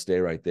and it'll stay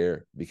right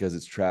there because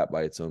it's trapped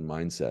by its own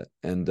mindset.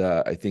 And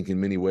I think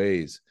in many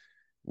ways,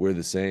 we're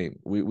the same.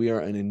 We are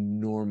an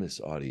enormous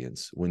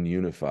audience when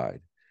unified.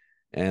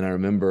 And I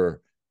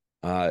remember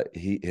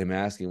him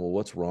asking, well,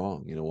 what's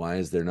wrong? Why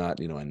is there not,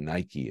 a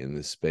Nike in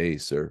this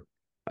space? Or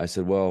I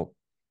said, well,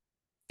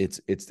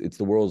 it's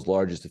the world's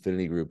largest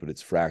affinity group, but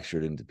it's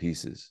fractured into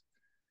pieces.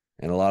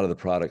 And a lot of the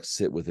products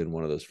sit within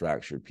one of those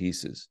fractured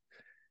pieces.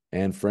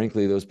 And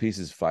frankly, those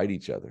pieces fight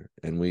each other.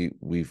 And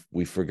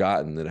we've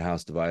forgotten that a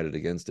house divided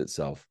against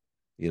itself,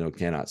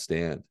 cannot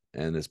stand.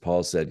 And as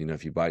Paul said,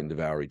 if you bite and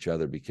devour each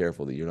other, be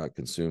careful that you're not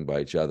consumed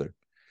by each other.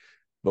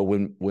 But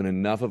when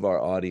enough of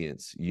our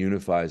audience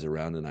unifies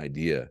around an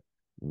idea,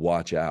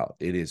 watch out.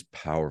 It is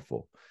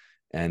powerful.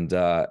 And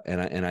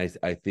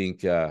I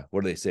think,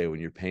 what do they say? When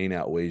your pain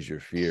outweighs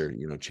your fear,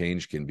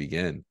 change can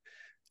begin.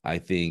 I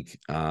think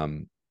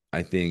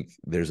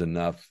there's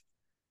enough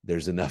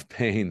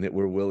pain that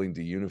we're willing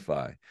to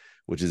unify,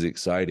 which is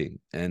exciting.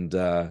 And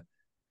so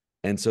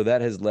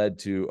that has led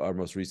to our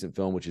most recent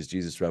film, which is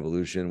Jesus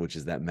Revolution, which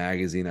is that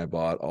magazine I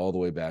bought all the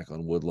way back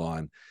on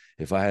WOODLAWN.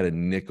 If I had a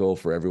nickel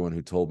for everyone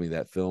who told me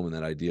that film and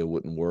that idea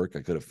wouldn't work,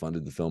 I could have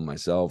funded the film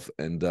myself.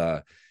 And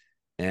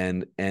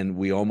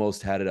we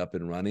almost had it up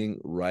and running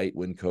right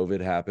when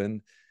COVID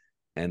happened.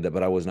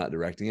 But I was not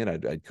directing it.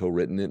 I'd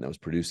co-written it and I was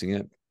producing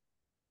it.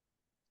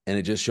 And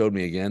it just showed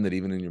me again that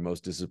even in your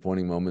most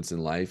disappointing moments in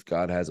life,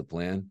 God has a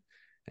plan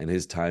and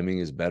his timing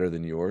is better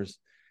than yours.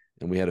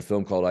 And we had a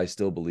film called I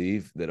Still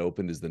Believe that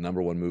opened as the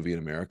 #1 movie in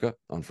America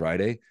on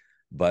Friday.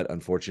 But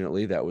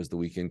unfortunately, that was the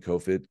weekend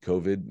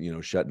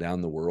COVID, shut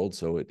down the world.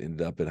 So it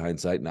ended up in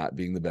hindsight not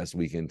being the best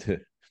weekend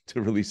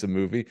to release a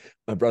movie.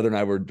 My brother and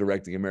I were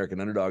directing American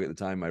Underdog at the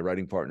time. My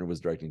writing partner was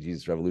directing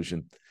Jesus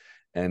Revolution.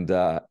 And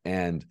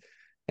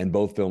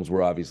both films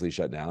were obviously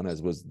shut down,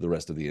 as was the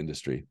rest of the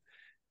industry.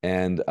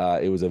 And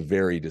it was a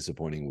very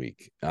disappointing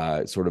week,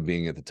 sort of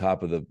being at the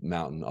top of the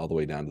mountain all the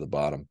way down to the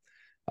bottom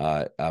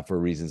for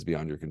reasons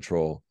beyond your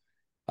control.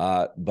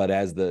 But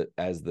as the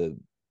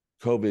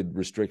COVID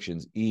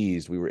restrictions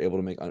eased, we were able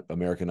to make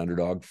American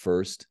Underdog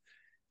first.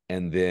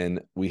 And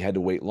then we had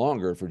to wait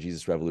longer for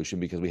Jesus Revolution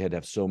because we had to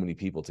have so many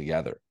people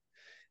together.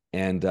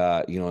 And,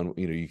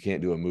 you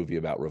can't do a movie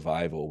about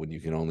revival when you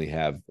can only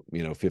have,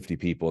 50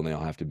 people and they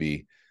all have to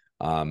be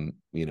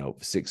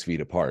 6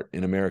 feet apart.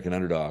 In American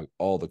Underdog,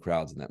 all the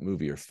crowds in that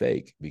movie are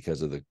fake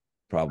because of the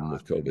problem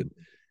with COVID.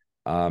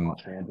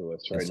 Los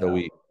Angeles right so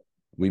now.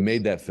 we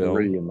made that film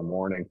 3 a.m.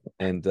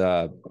 and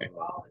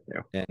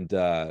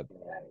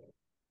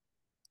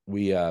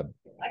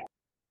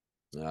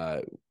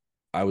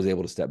I was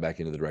able to step back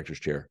into the director's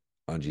chair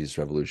on Jesus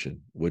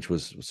Revolution, which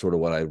was sort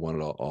of what I had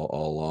wanted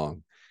all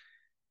along.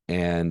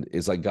 And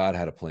it's like God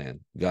had a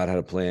plan. God had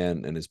a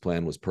plan, and his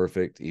plan was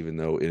perfect, even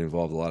though it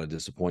involved a lot of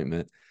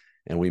disappointment.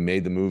 And we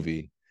made the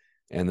movie,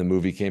 and the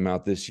movie came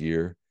out this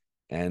year.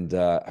 And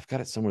I've got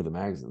it somewhere, the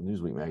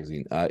Newsweek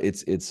magazine.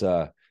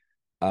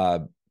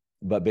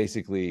 But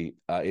basically,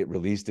 it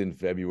released in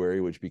February,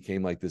 which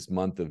became like this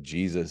month of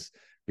Jesus,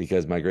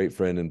 because my great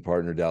friend and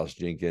partner Dallas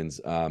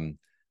Jenkins,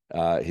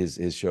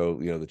 his show,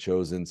 The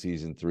Chosen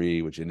season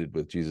 3, which ended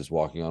with Jesus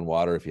walking on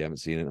water. If you haven't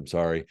seen it, I'm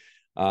sorry.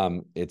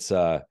 It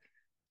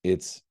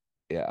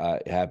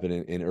happened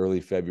in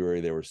early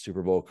February. There were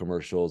Super Bowl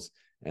commercials,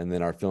 and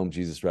then our film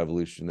Jesus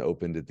Revolution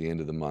opened at the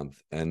end of the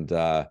month. And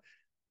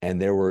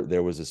there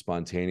was a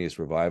spontaneous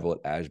revival at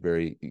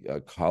Ashbury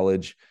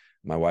College.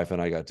 My wife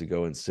and I got to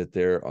go and sit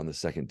there on the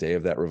second day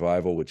of that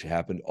revival, which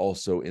happened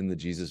also in the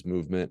Jesus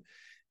movement.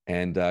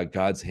 And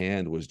God's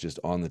hand was just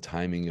on the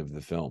timing of the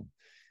film.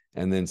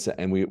 And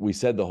we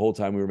said the whole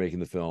time we were making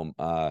the film,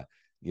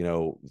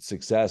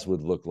 success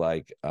would look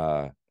like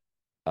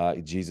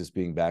Jesus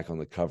being back on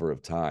the cover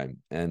of Time.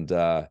 And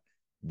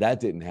That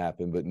didn't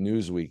happen, but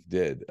Newsweek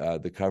did.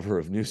 The cover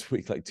of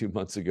Newsweek like 2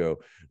 months ago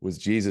was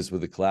Jesus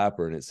with a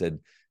clapper, and it said,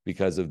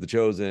 because of The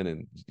Chosen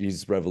and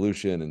Jesus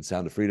Revolution and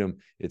Sound of Freedom,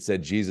 it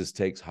said Jesus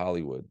takes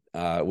Hollywood,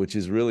 which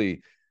is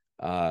really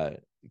kind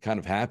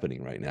of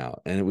happening right now.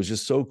 And it was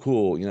just so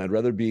cool. You know, I'd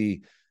rather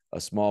be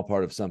a small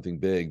part of something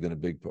big than a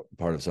big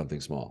part of something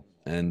small.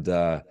 And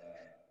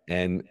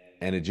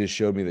it just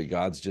showed me that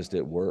God's just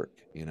at work,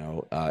 you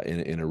know,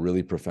 in a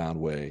really profound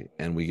way,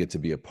 and we get to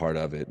be a part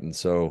of it. And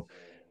so,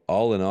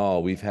 all in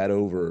all, we've had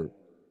over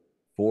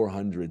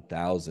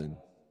 400,000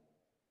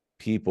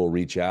 people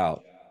reach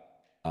out,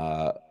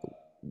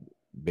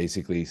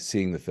 basically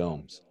seeing the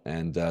films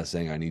and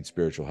saying, I need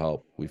spiritual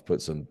help. We've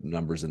put some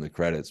numbers in the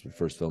credits. We're the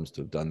first films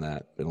to have done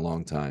that in a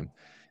long time.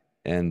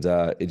 And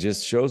it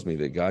just shows me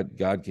that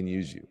God can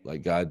use you.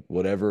 Like, God,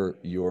 whatever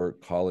your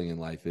calling in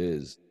life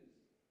is,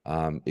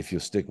 if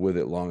you'll stick with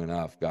it long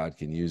enough, God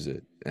can use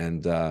it.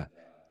 And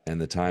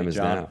the time is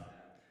Jon, now.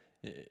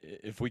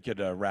 If we could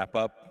wrap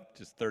up,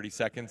 just 30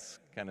 seconds,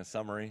 kind of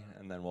summary,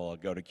 and then we'll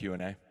go to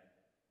Q&A.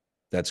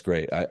 That's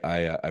great.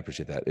 I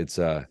appreciate that.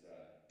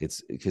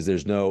 It's because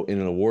there's no, in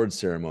an awards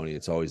ceremony,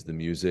 it's always the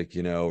music,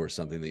 you know, or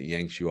something that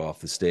yanks you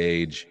off the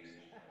stage.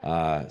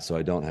 So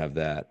I don't have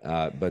that.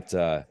 But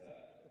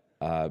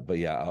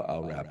yeah,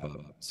 I'll wrap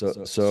up.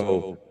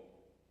 So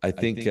I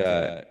think,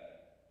 let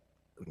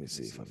me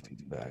see if I can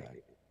do back.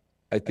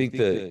 I think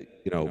that,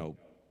 you know,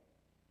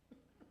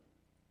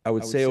 I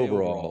would say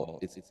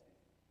overall,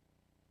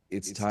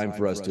 it's time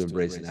for us to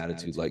embrace an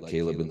attitude like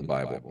Caleb in the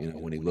Bible. You know,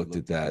 when he looked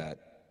at that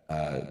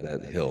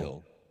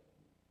hill,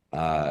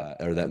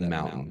 or that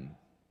mountain,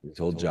 he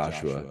told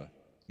Joshua,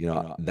 you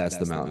know, that's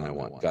the mountain I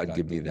want. God,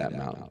 give me that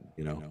mountain.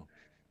 You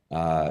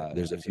know,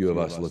 there's a few of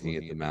us looking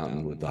at the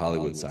mountain with the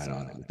Hollywood sign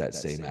on it with that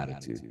same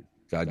attitude.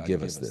 God,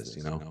 give us this,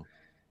 you know.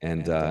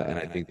 And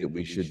I think that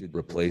we should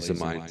replace a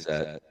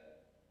mindset.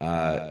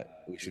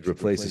 We should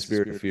replace the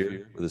spirit of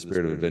fear with the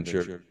spirit of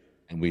adventure,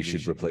 and we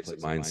should replace a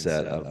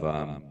mindset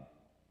of,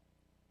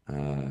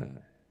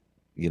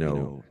 you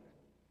know,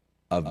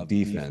 of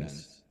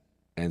defense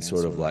and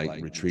sort of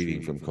like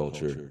retreating from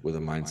culture with a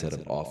mindset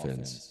of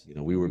offense. You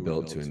know, we were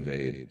built to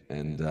invade,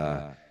 and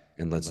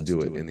let's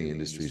do it in the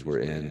industries we're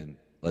in.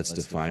 Let's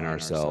define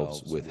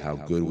ourselves with how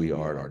good we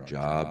are at our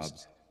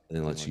jobs, and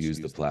then let's use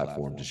the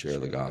platform to share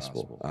the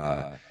gospel.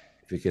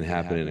 If it can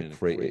happen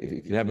if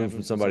it can happen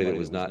from somebody that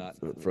was not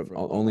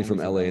only from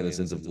LA in the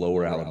sense of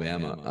lower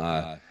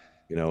Alabama,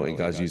 you know, and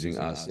God's using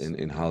us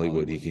in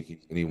Hollywood, He can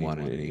use anyone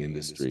in any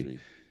industry.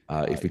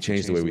 If we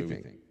change the way we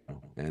think,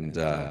 and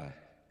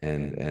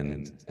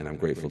I'm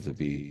grateful to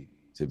be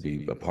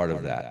a part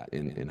of that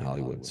in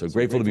Hollywood. So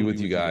grateful to be with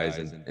you guys,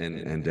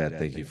 and Dad,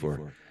 thank you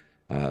for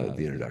the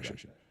introduction.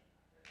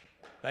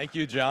 Thank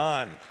you,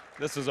 Jon.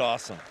 This is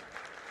awesome.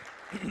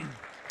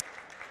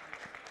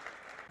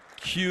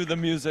 Cue the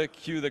music,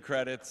 cue the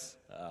credits.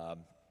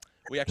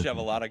 We actually have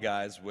a lot of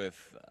guys with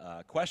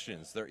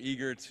questions. They're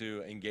eager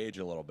to engage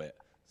a little bit.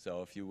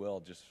 So if you will,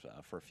 just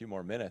for a few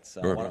more minutes,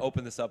 I want to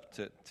open this up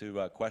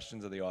to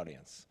questions of the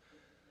audience.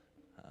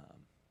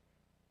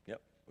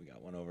 Yep, we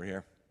got one over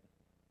here.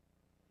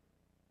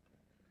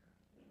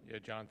 Yeah,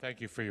 Jon,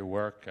 thank you for your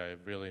work. I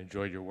really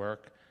enjoyed your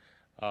work.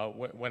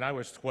 When I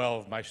was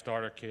 12, my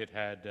starter kit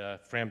had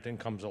Frampton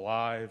Comes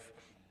Alive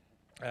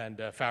and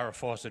Farrah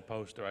Fawcett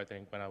poster, I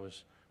think, when I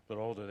was a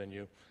little older than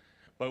you.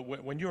 But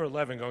when you were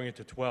 11 going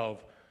into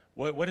 12,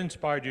 what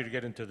inspired you to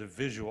get into the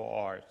visual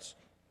arts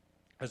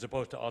as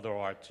opposed to other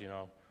arts, you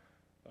know,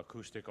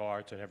 acoustic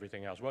arts and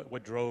everything else?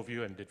 What drove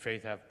you, and did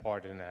faith have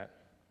part in that?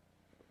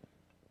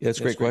 Yeah, it's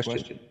a great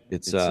question.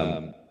 It's,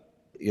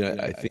 you know,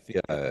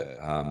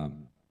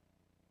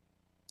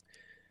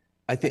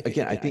 I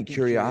think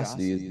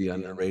curiosity is the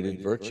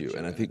underrated virtue.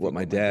 And I think what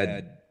my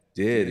dad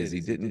did is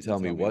he didn't tell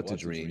me what to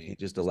dream. He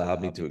just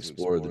allowed me to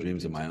explore the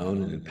dreams of my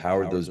own and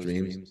empowered those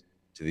dreams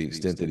to the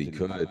extent that he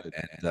could.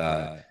 And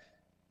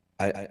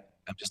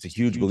I'm just a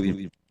huge believer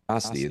in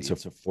curiosity. And so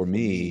for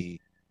me,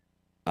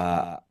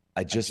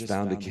 I just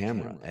found a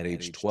camera at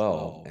age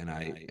 12, and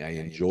I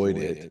enjoyed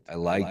it. I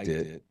liked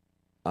it.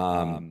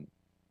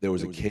 There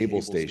was a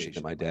cable station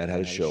that my dad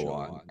had a show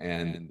on,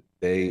 and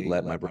they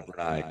let my brother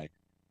and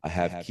I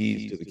have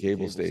keys to the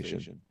cable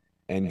station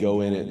and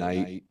go in at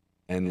night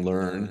and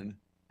learn.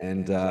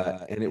 And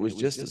it was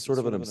just a sort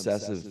of an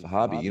obsessive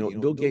hobby. You know,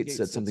 Bill Gates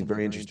said something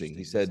very interesting.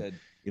 He said,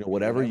 you know,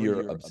 whatever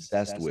you're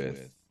obsessed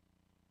with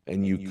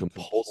and you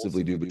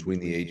compulsively do between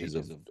the ages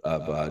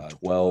of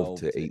 12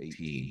 to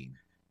 18,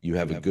 you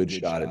have a good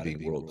shot at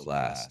being world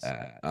class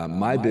at.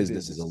 My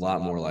business is a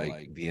lot more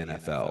like the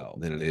NFL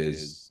than it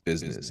is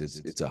business.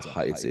 It's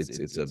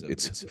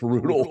a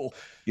brutal,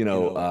 you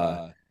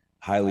know,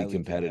 highly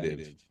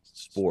competitive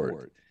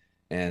sport.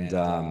 And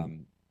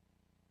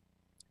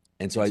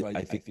so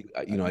I think,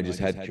 you know, I just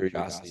had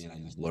curiosity, and I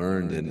just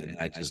learned, and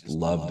I just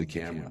loved the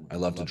camera. I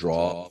love to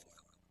draw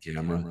the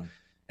camera,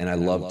 and I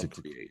love to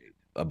create.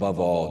 Above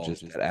all,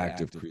 just that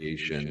act of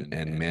creation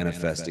and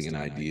manifesting an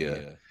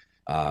idea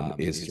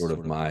is sort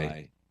of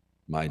my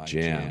my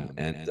jam.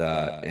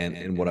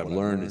 And what I've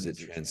learned is it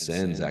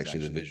transcends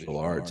actually the visual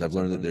arts. I've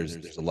learned that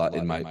there's a lot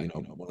in my,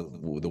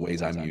 one of the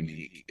ways I'm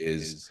unique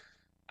is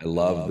I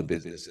love the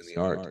business and the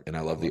art, and I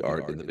love the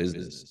art in the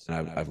business.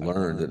 And I've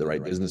learned that the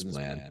right business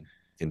plan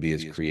can be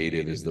as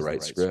creative as the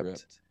right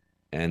script.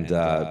 And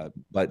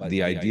but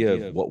the idea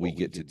of what we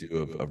get to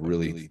do of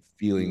really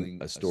feeling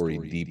a story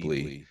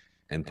deeply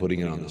and putting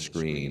it on the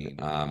screen,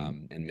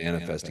 and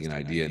manifesting an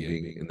idea and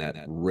being in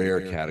that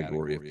rare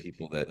category of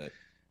people that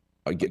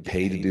get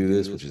paid to do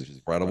this, which is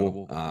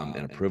incredible,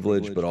 and a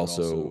privilege, but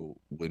also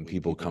when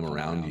people come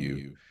around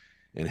you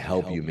and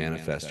help you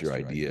manifest your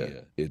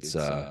idea, it's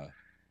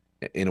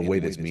in a way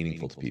that's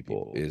meaningful to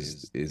people,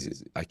 is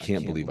I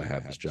can't believe I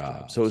have this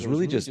job. So it was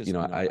really just,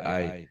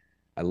 I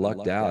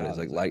lucked out. It's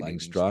like lightning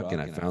struck,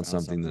 and I found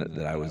something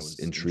that I was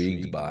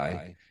intrigued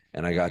by,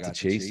 and I got to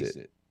chase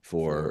it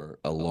for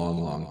a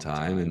long, long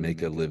time and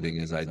make a living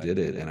as I did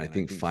it. And I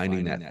think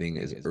finding that thing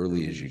as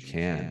early as you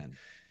can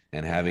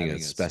and having a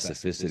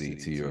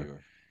specificity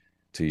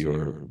to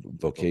your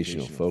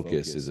vocational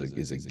focus is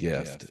a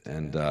gift,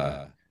 and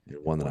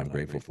one that I'm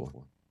grateful for.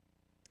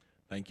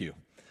 Thank you.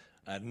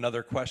 I had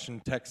another question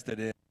texted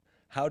in.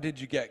 How did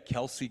you get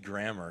Kelsey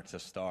Grammer to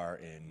star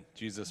in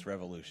Jesus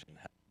Revolution?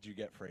 How did you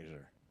get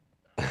Frasier?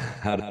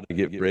 How did I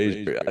get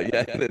Frasier?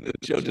 Yeah, the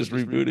show just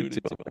rebooted too.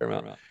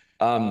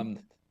 When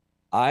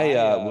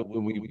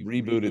we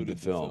rebooted the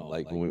film,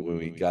 like when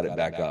we got it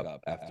back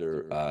up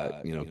after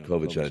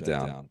COVID shut it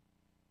down,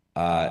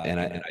 and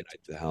I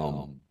took the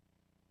helm.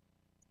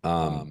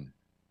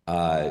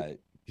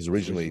 Because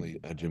originally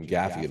Jim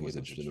Gaffigan was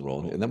interested in the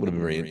role, and that would have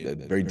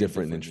been very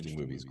different and interesting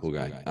movie. He's a cool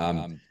guy.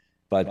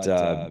 But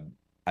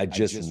I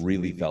just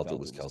really felt it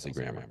was Kelsey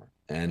Grammer,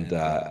 and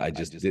I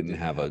just didn't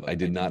have I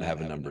did not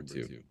have a number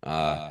two.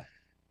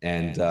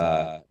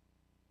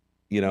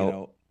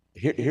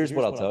 Here's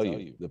what I'll tell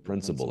you: the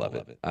principle of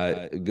it.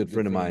 A good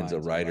friend of mine's a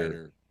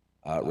writer,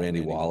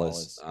 Randy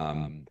Wallace,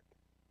 and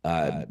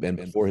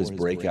before his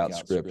breakout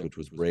script, which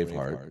was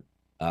Braveheart,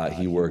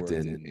 he worked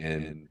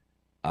in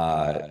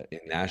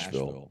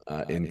Nashville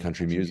in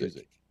country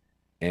music,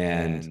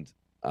 and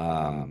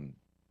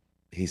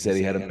he said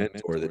he had a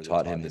mentor that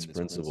taught him this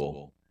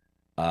principle.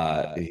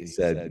 He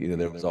said,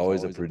 there was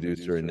always a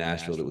producer in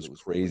Nashville that was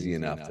crazy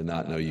enough to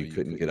not know you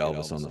couldn't get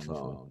Elvis on the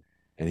phone,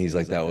 and he's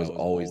like, that was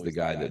always the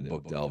guy that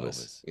booked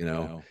Elvis,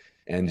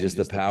 and just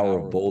the power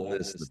of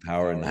boldness, the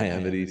power of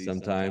naivety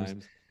sometimes,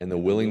 and the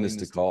willingness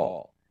to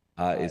call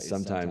is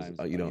sometimes,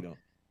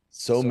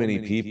 so many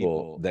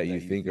people that you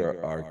think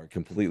are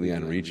completely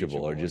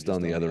unreachable are just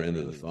on the other end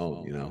of the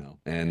phone,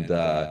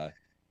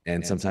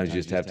 and sometimes you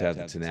just have to have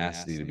the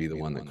tenacity to be the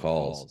one that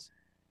calls.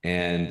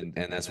 And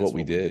that's what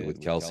we did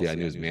with Kelsey. I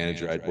knew his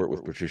manager. I'd worked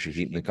with Patricia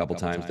Heaton a couple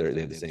times. They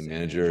had the same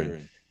manager,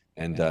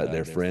 and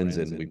they're friends,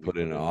 and we put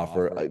in an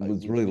offer. It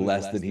was really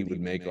less than he would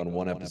make on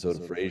one episode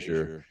of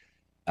Frasier.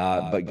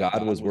 But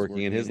God was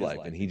working in his life,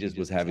 and he just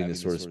was having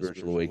this sort of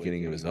spiritual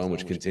awakening of his own,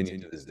 which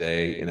continued to this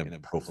day in a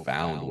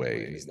profound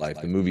way in his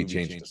life. The movie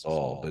changed us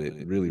all, but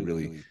it really,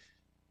 really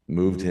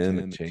moved him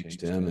and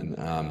changed him.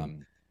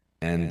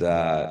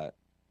 But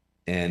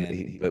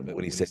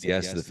when he said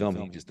yes to the film,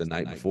 he just the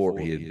night before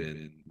he had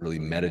been really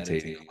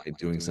meditating on like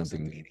doing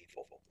something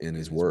meaningful in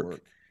his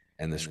work,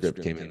 and the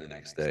script came in the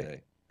next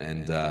day,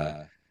 and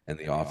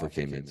the offer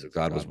came in. So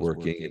God was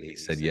working, and he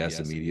said yes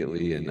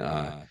immediately, and.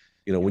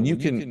 When you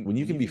can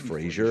be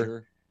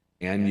Frasier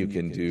and you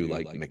can do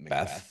like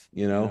Macbeth,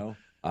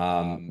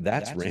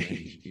 that's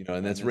range,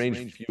 and that's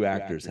range few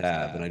actors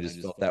have. And I just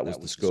felt that was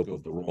the scope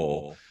of the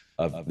role.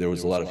 There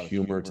was a lot of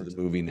humor to the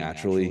movie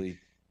naturally,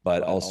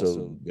 but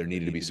also there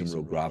needed to be some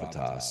real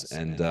gravitas.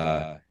 And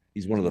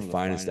he's one of the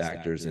finest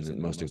actors and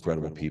most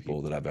incredible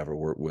people that I've ever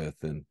worked with.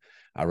 And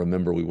I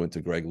remember we went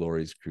to Greg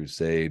Laurie's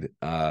Crusade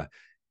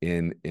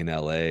in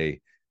LA.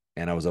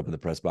 And I was up in the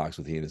press box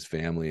with he and his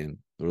family, and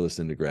we were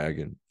listening to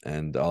Greg,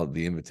 and all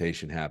the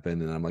invitation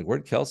happened, and I'm like,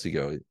 "Where'd Kelsey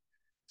go?"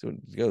 So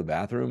you go to the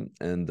bathroom,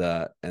 and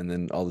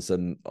then all of a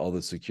sudden, all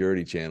the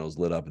security channels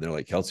lit up, and they're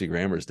like, "Kelsey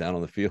Grammer's down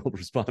on the field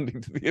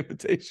responding to the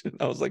invitation."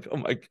 I was like, "Oh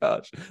my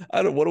gosh,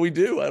 what do we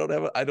do? I don't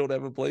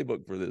have a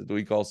playbook for this. Do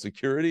we call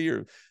security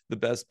or the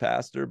best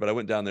pastor?" But I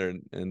went down there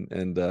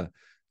and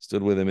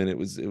stood with him, and it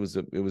was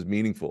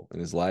meaningful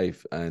in his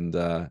life, and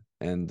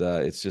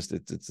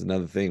it's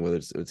another thing, whether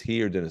it's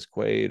he or Dennis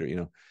Quaid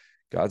or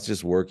God's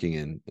just working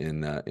in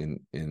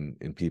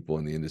people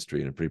in the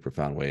industry in a pretty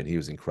profound way, and he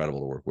was incredible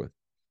to work with.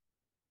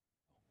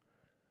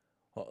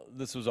 Well,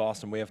 this was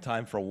awesome. We have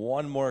time for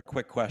one more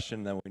quick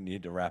question, then we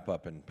need to wrap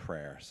up in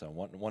prayer. So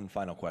one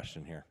final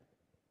question here.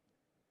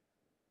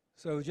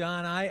 So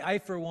Jon, I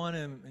for one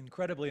am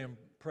incredibly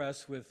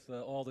impressed with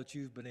all that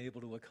you've been able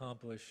to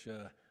accomplish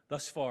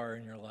thus far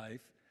in your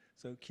life.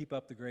 So keep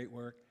up the great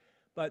work.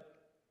 But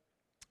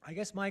I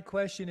guess my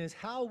question is,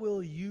 how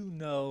will you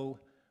know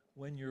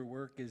when your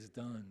work is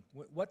done?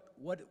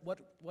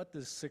 What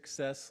does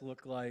success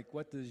look like?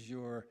 What does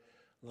your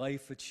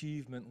life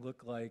achievement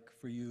look like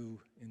for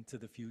you into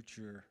the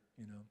future?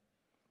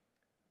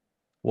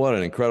 What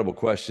an incredible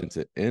question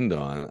to end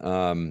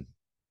on.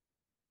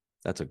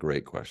 That's a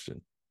great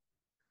question.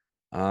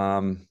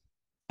 And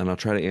I'll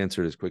try to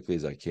answer it as quickly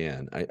as I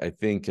can. I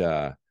think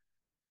I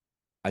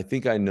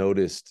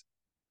noticed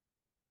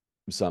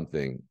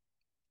something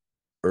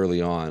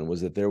early on,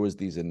 was that there was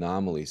these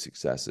anomaly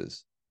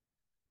successes,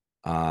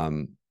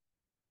 but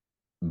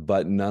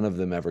none of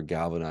them ever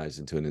galvanized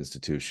into an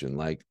institution.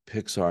 Like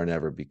Pixar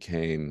never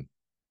became,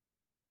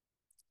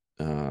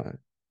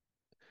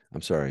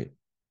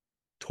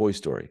 Toy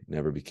Story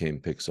never became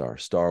Pixar.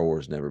 Star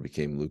Wars never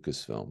became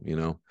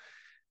Lucasfilm,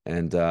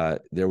 And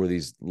there were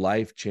these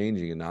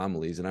life-changing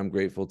anomalies, and I'm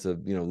grateful to,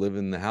 live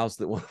in the house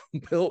that one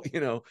built,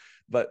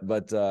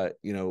 but I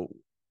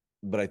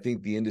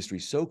think the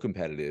industry's so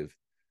competitive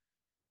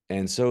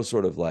and so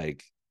sort of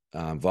like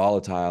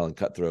volatile and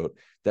cutthroat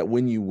that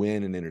when you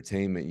win in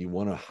entertainment, you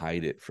want to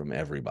hide it from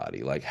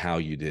everybody, like how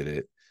you did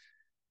it.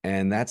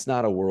 And that's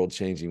not a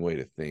world-changing way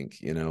to think,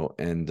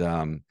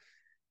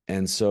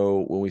 and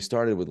so when we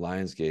started with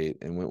Lionsgate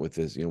and went with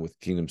this, with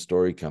Kingdom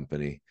Story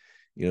Company,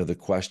 the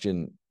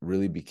question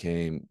really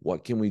became,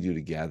 what can we do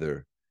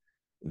together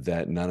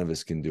that none of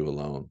us can do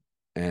alone?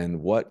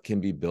 And what can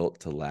be built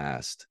to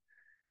last?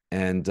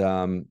 And,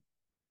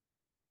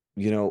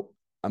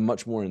 I'm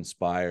much more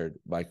inspired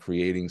by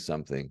creating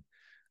something.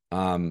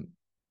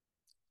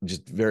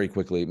 Just very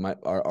quickly,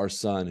 our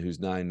son, who's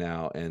 9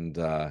 now, and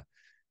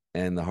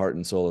the heart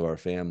and soul of our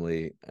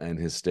family, and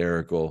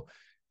hysterical.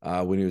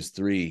 When he was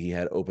 3, he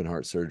had open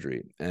heart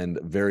surgery, and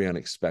very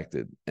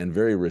unexpected and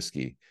very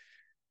risky.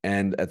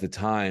 And at the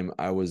time,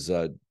 I was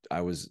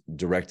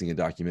directing a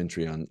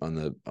documentary on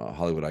the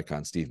Hollywood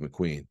icon Steve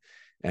McQueen,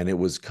 and it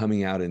was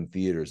coming out in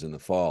theaters in the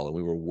fall, and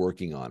we were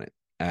working on it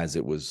as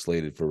it was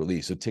slated for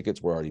release. So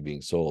tickets were already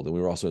being sold, and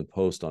we were also in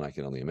post on I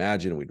Can Only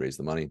Imagine, and we'd raised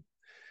the money,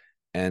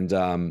 and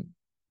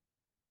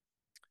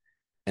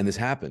this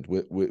happened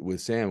with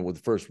Sam. With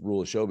the first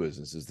rule of show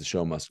business is the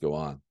show must go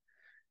on,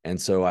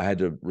 and so I had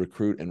to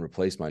recruit and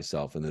replace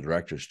myself in the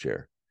director's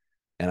chair.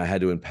 And I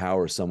had to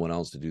empower someone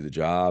else to do the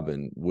job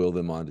and will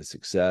them on to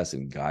success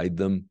and guide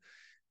them.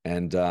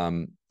 And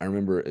I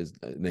remember, his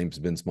name's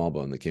Ben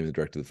Smallbone, that came to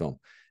direct the film.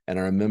 And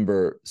I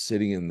remember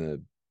sitting in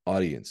the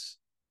audience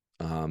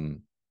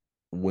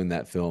when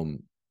that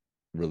film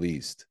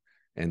released.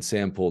 And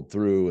Sam pulled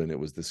through, and it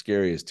was the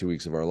scariest 2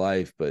 weeks of our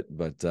life, but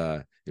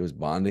it was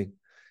bonding.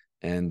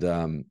 And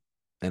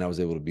I was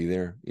able to be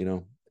there,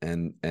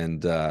 and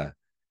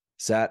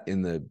sat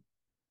in the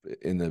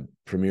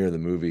premiere of the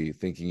movie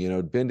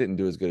thinking, Ben didn't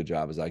do as good a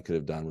job as I could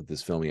have done with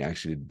this film. He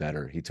actually did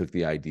better. He took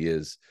the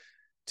ideas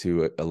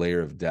to a layer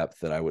of depth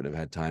that I wouldn't have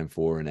had time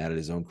for, and added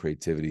his own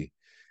creativity.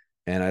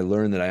 And I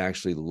learned that I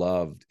actually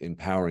loved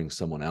empowering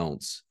someone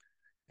else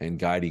and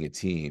guiding a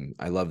team.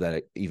 I love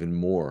that even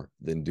more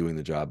than doing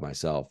the job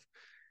myself.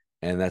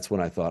 And that's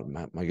when I thought,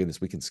 my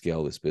goodness, we can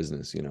scale this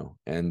business,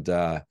 and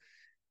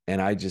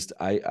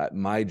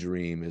my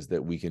dream is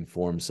that we can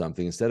form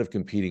something instead of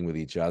competing with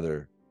each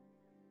other,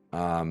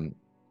 and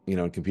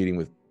competing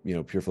with,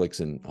 Pureflix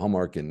and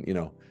Hallmark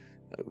and,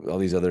 all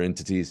these other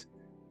entities.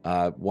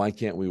 Why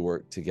can't we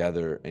work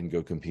together and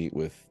go compete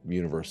with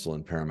Universal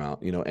and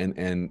Paramount,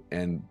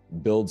 and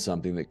build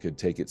something that could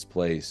take its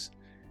place?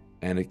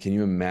 And can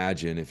you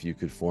imagine if you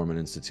could form an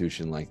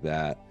institution like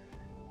that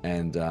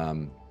and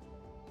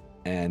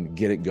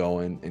get it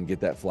going and get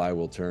that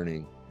flywheel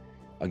turning?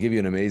 I'll give you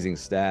an amazing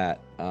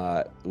stat.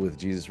 With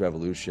Jesus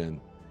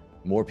Revolution,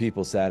 more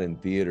people sat in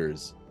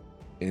theaters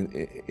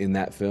in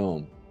that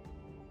film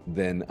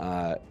than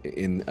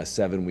in a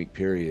 7-week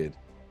period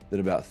than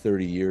about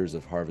 30 years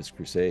of Harvest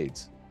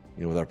Crusades,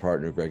 with our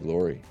partner Greg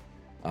Laurie.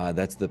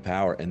 That's the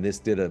power. And this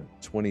did a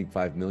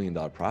 $25 million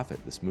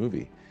profit, this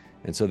movie.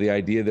 And so the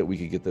idea that we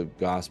could get the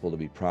gospel to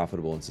be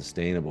profitable and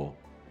sustainable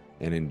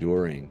and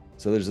enduring.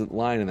 So there's a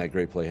line in that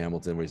great play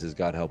Hamilton where he says,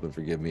 "God help and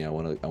forgive me. I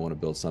want to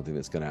build something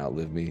that's going to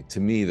outlive me." To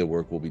me, the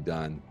work will be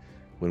done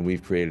when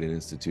we've created an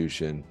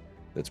institution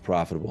that's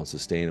profitable and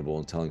sustainable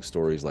and telling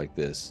stories like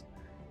this,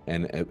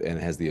 and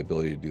has the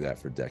ability to do that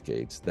for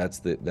decades.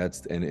 That's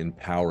and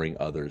empowering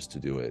others to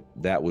do it.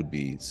 That would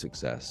be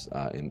success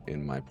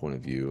in my point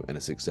of view, and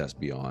a success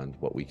beyond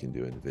what we can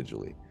do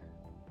individually.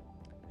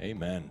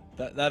 Amen.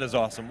 That is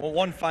awesome. Well,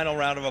 one final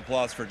round of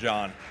applause for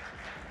Jon.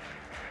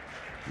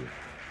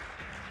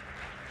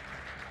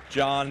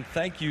 Jon,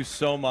 thank you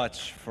so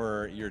much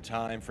for your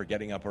time, for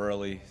getting up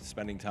early,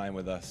 spending time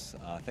with us.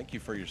 Thank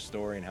you for your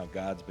story and how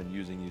God's been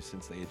using you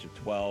since the age of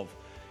 12.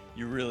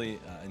 You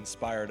really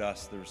inspired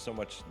us. There were so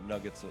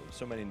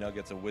many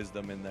nuggets of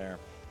wisdom in there.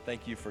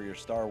 Thank you for your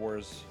Star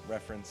Wars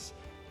reference.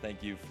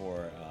 Thank you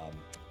for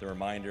the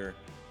reminder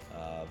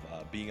of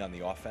being on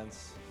the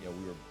offense.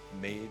 We were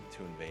made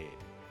to invade.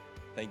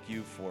 Thank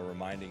you for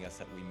reminding us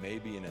that we may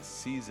be in a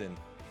season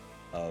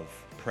of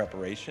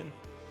preparation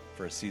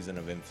for a season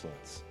of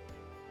influence.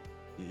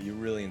 You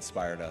really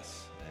inspired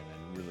us, and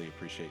I really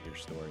appreciate your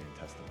story and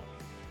testimony.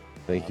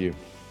 Thank you.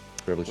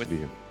 Privileged to be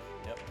here.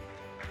 Yep.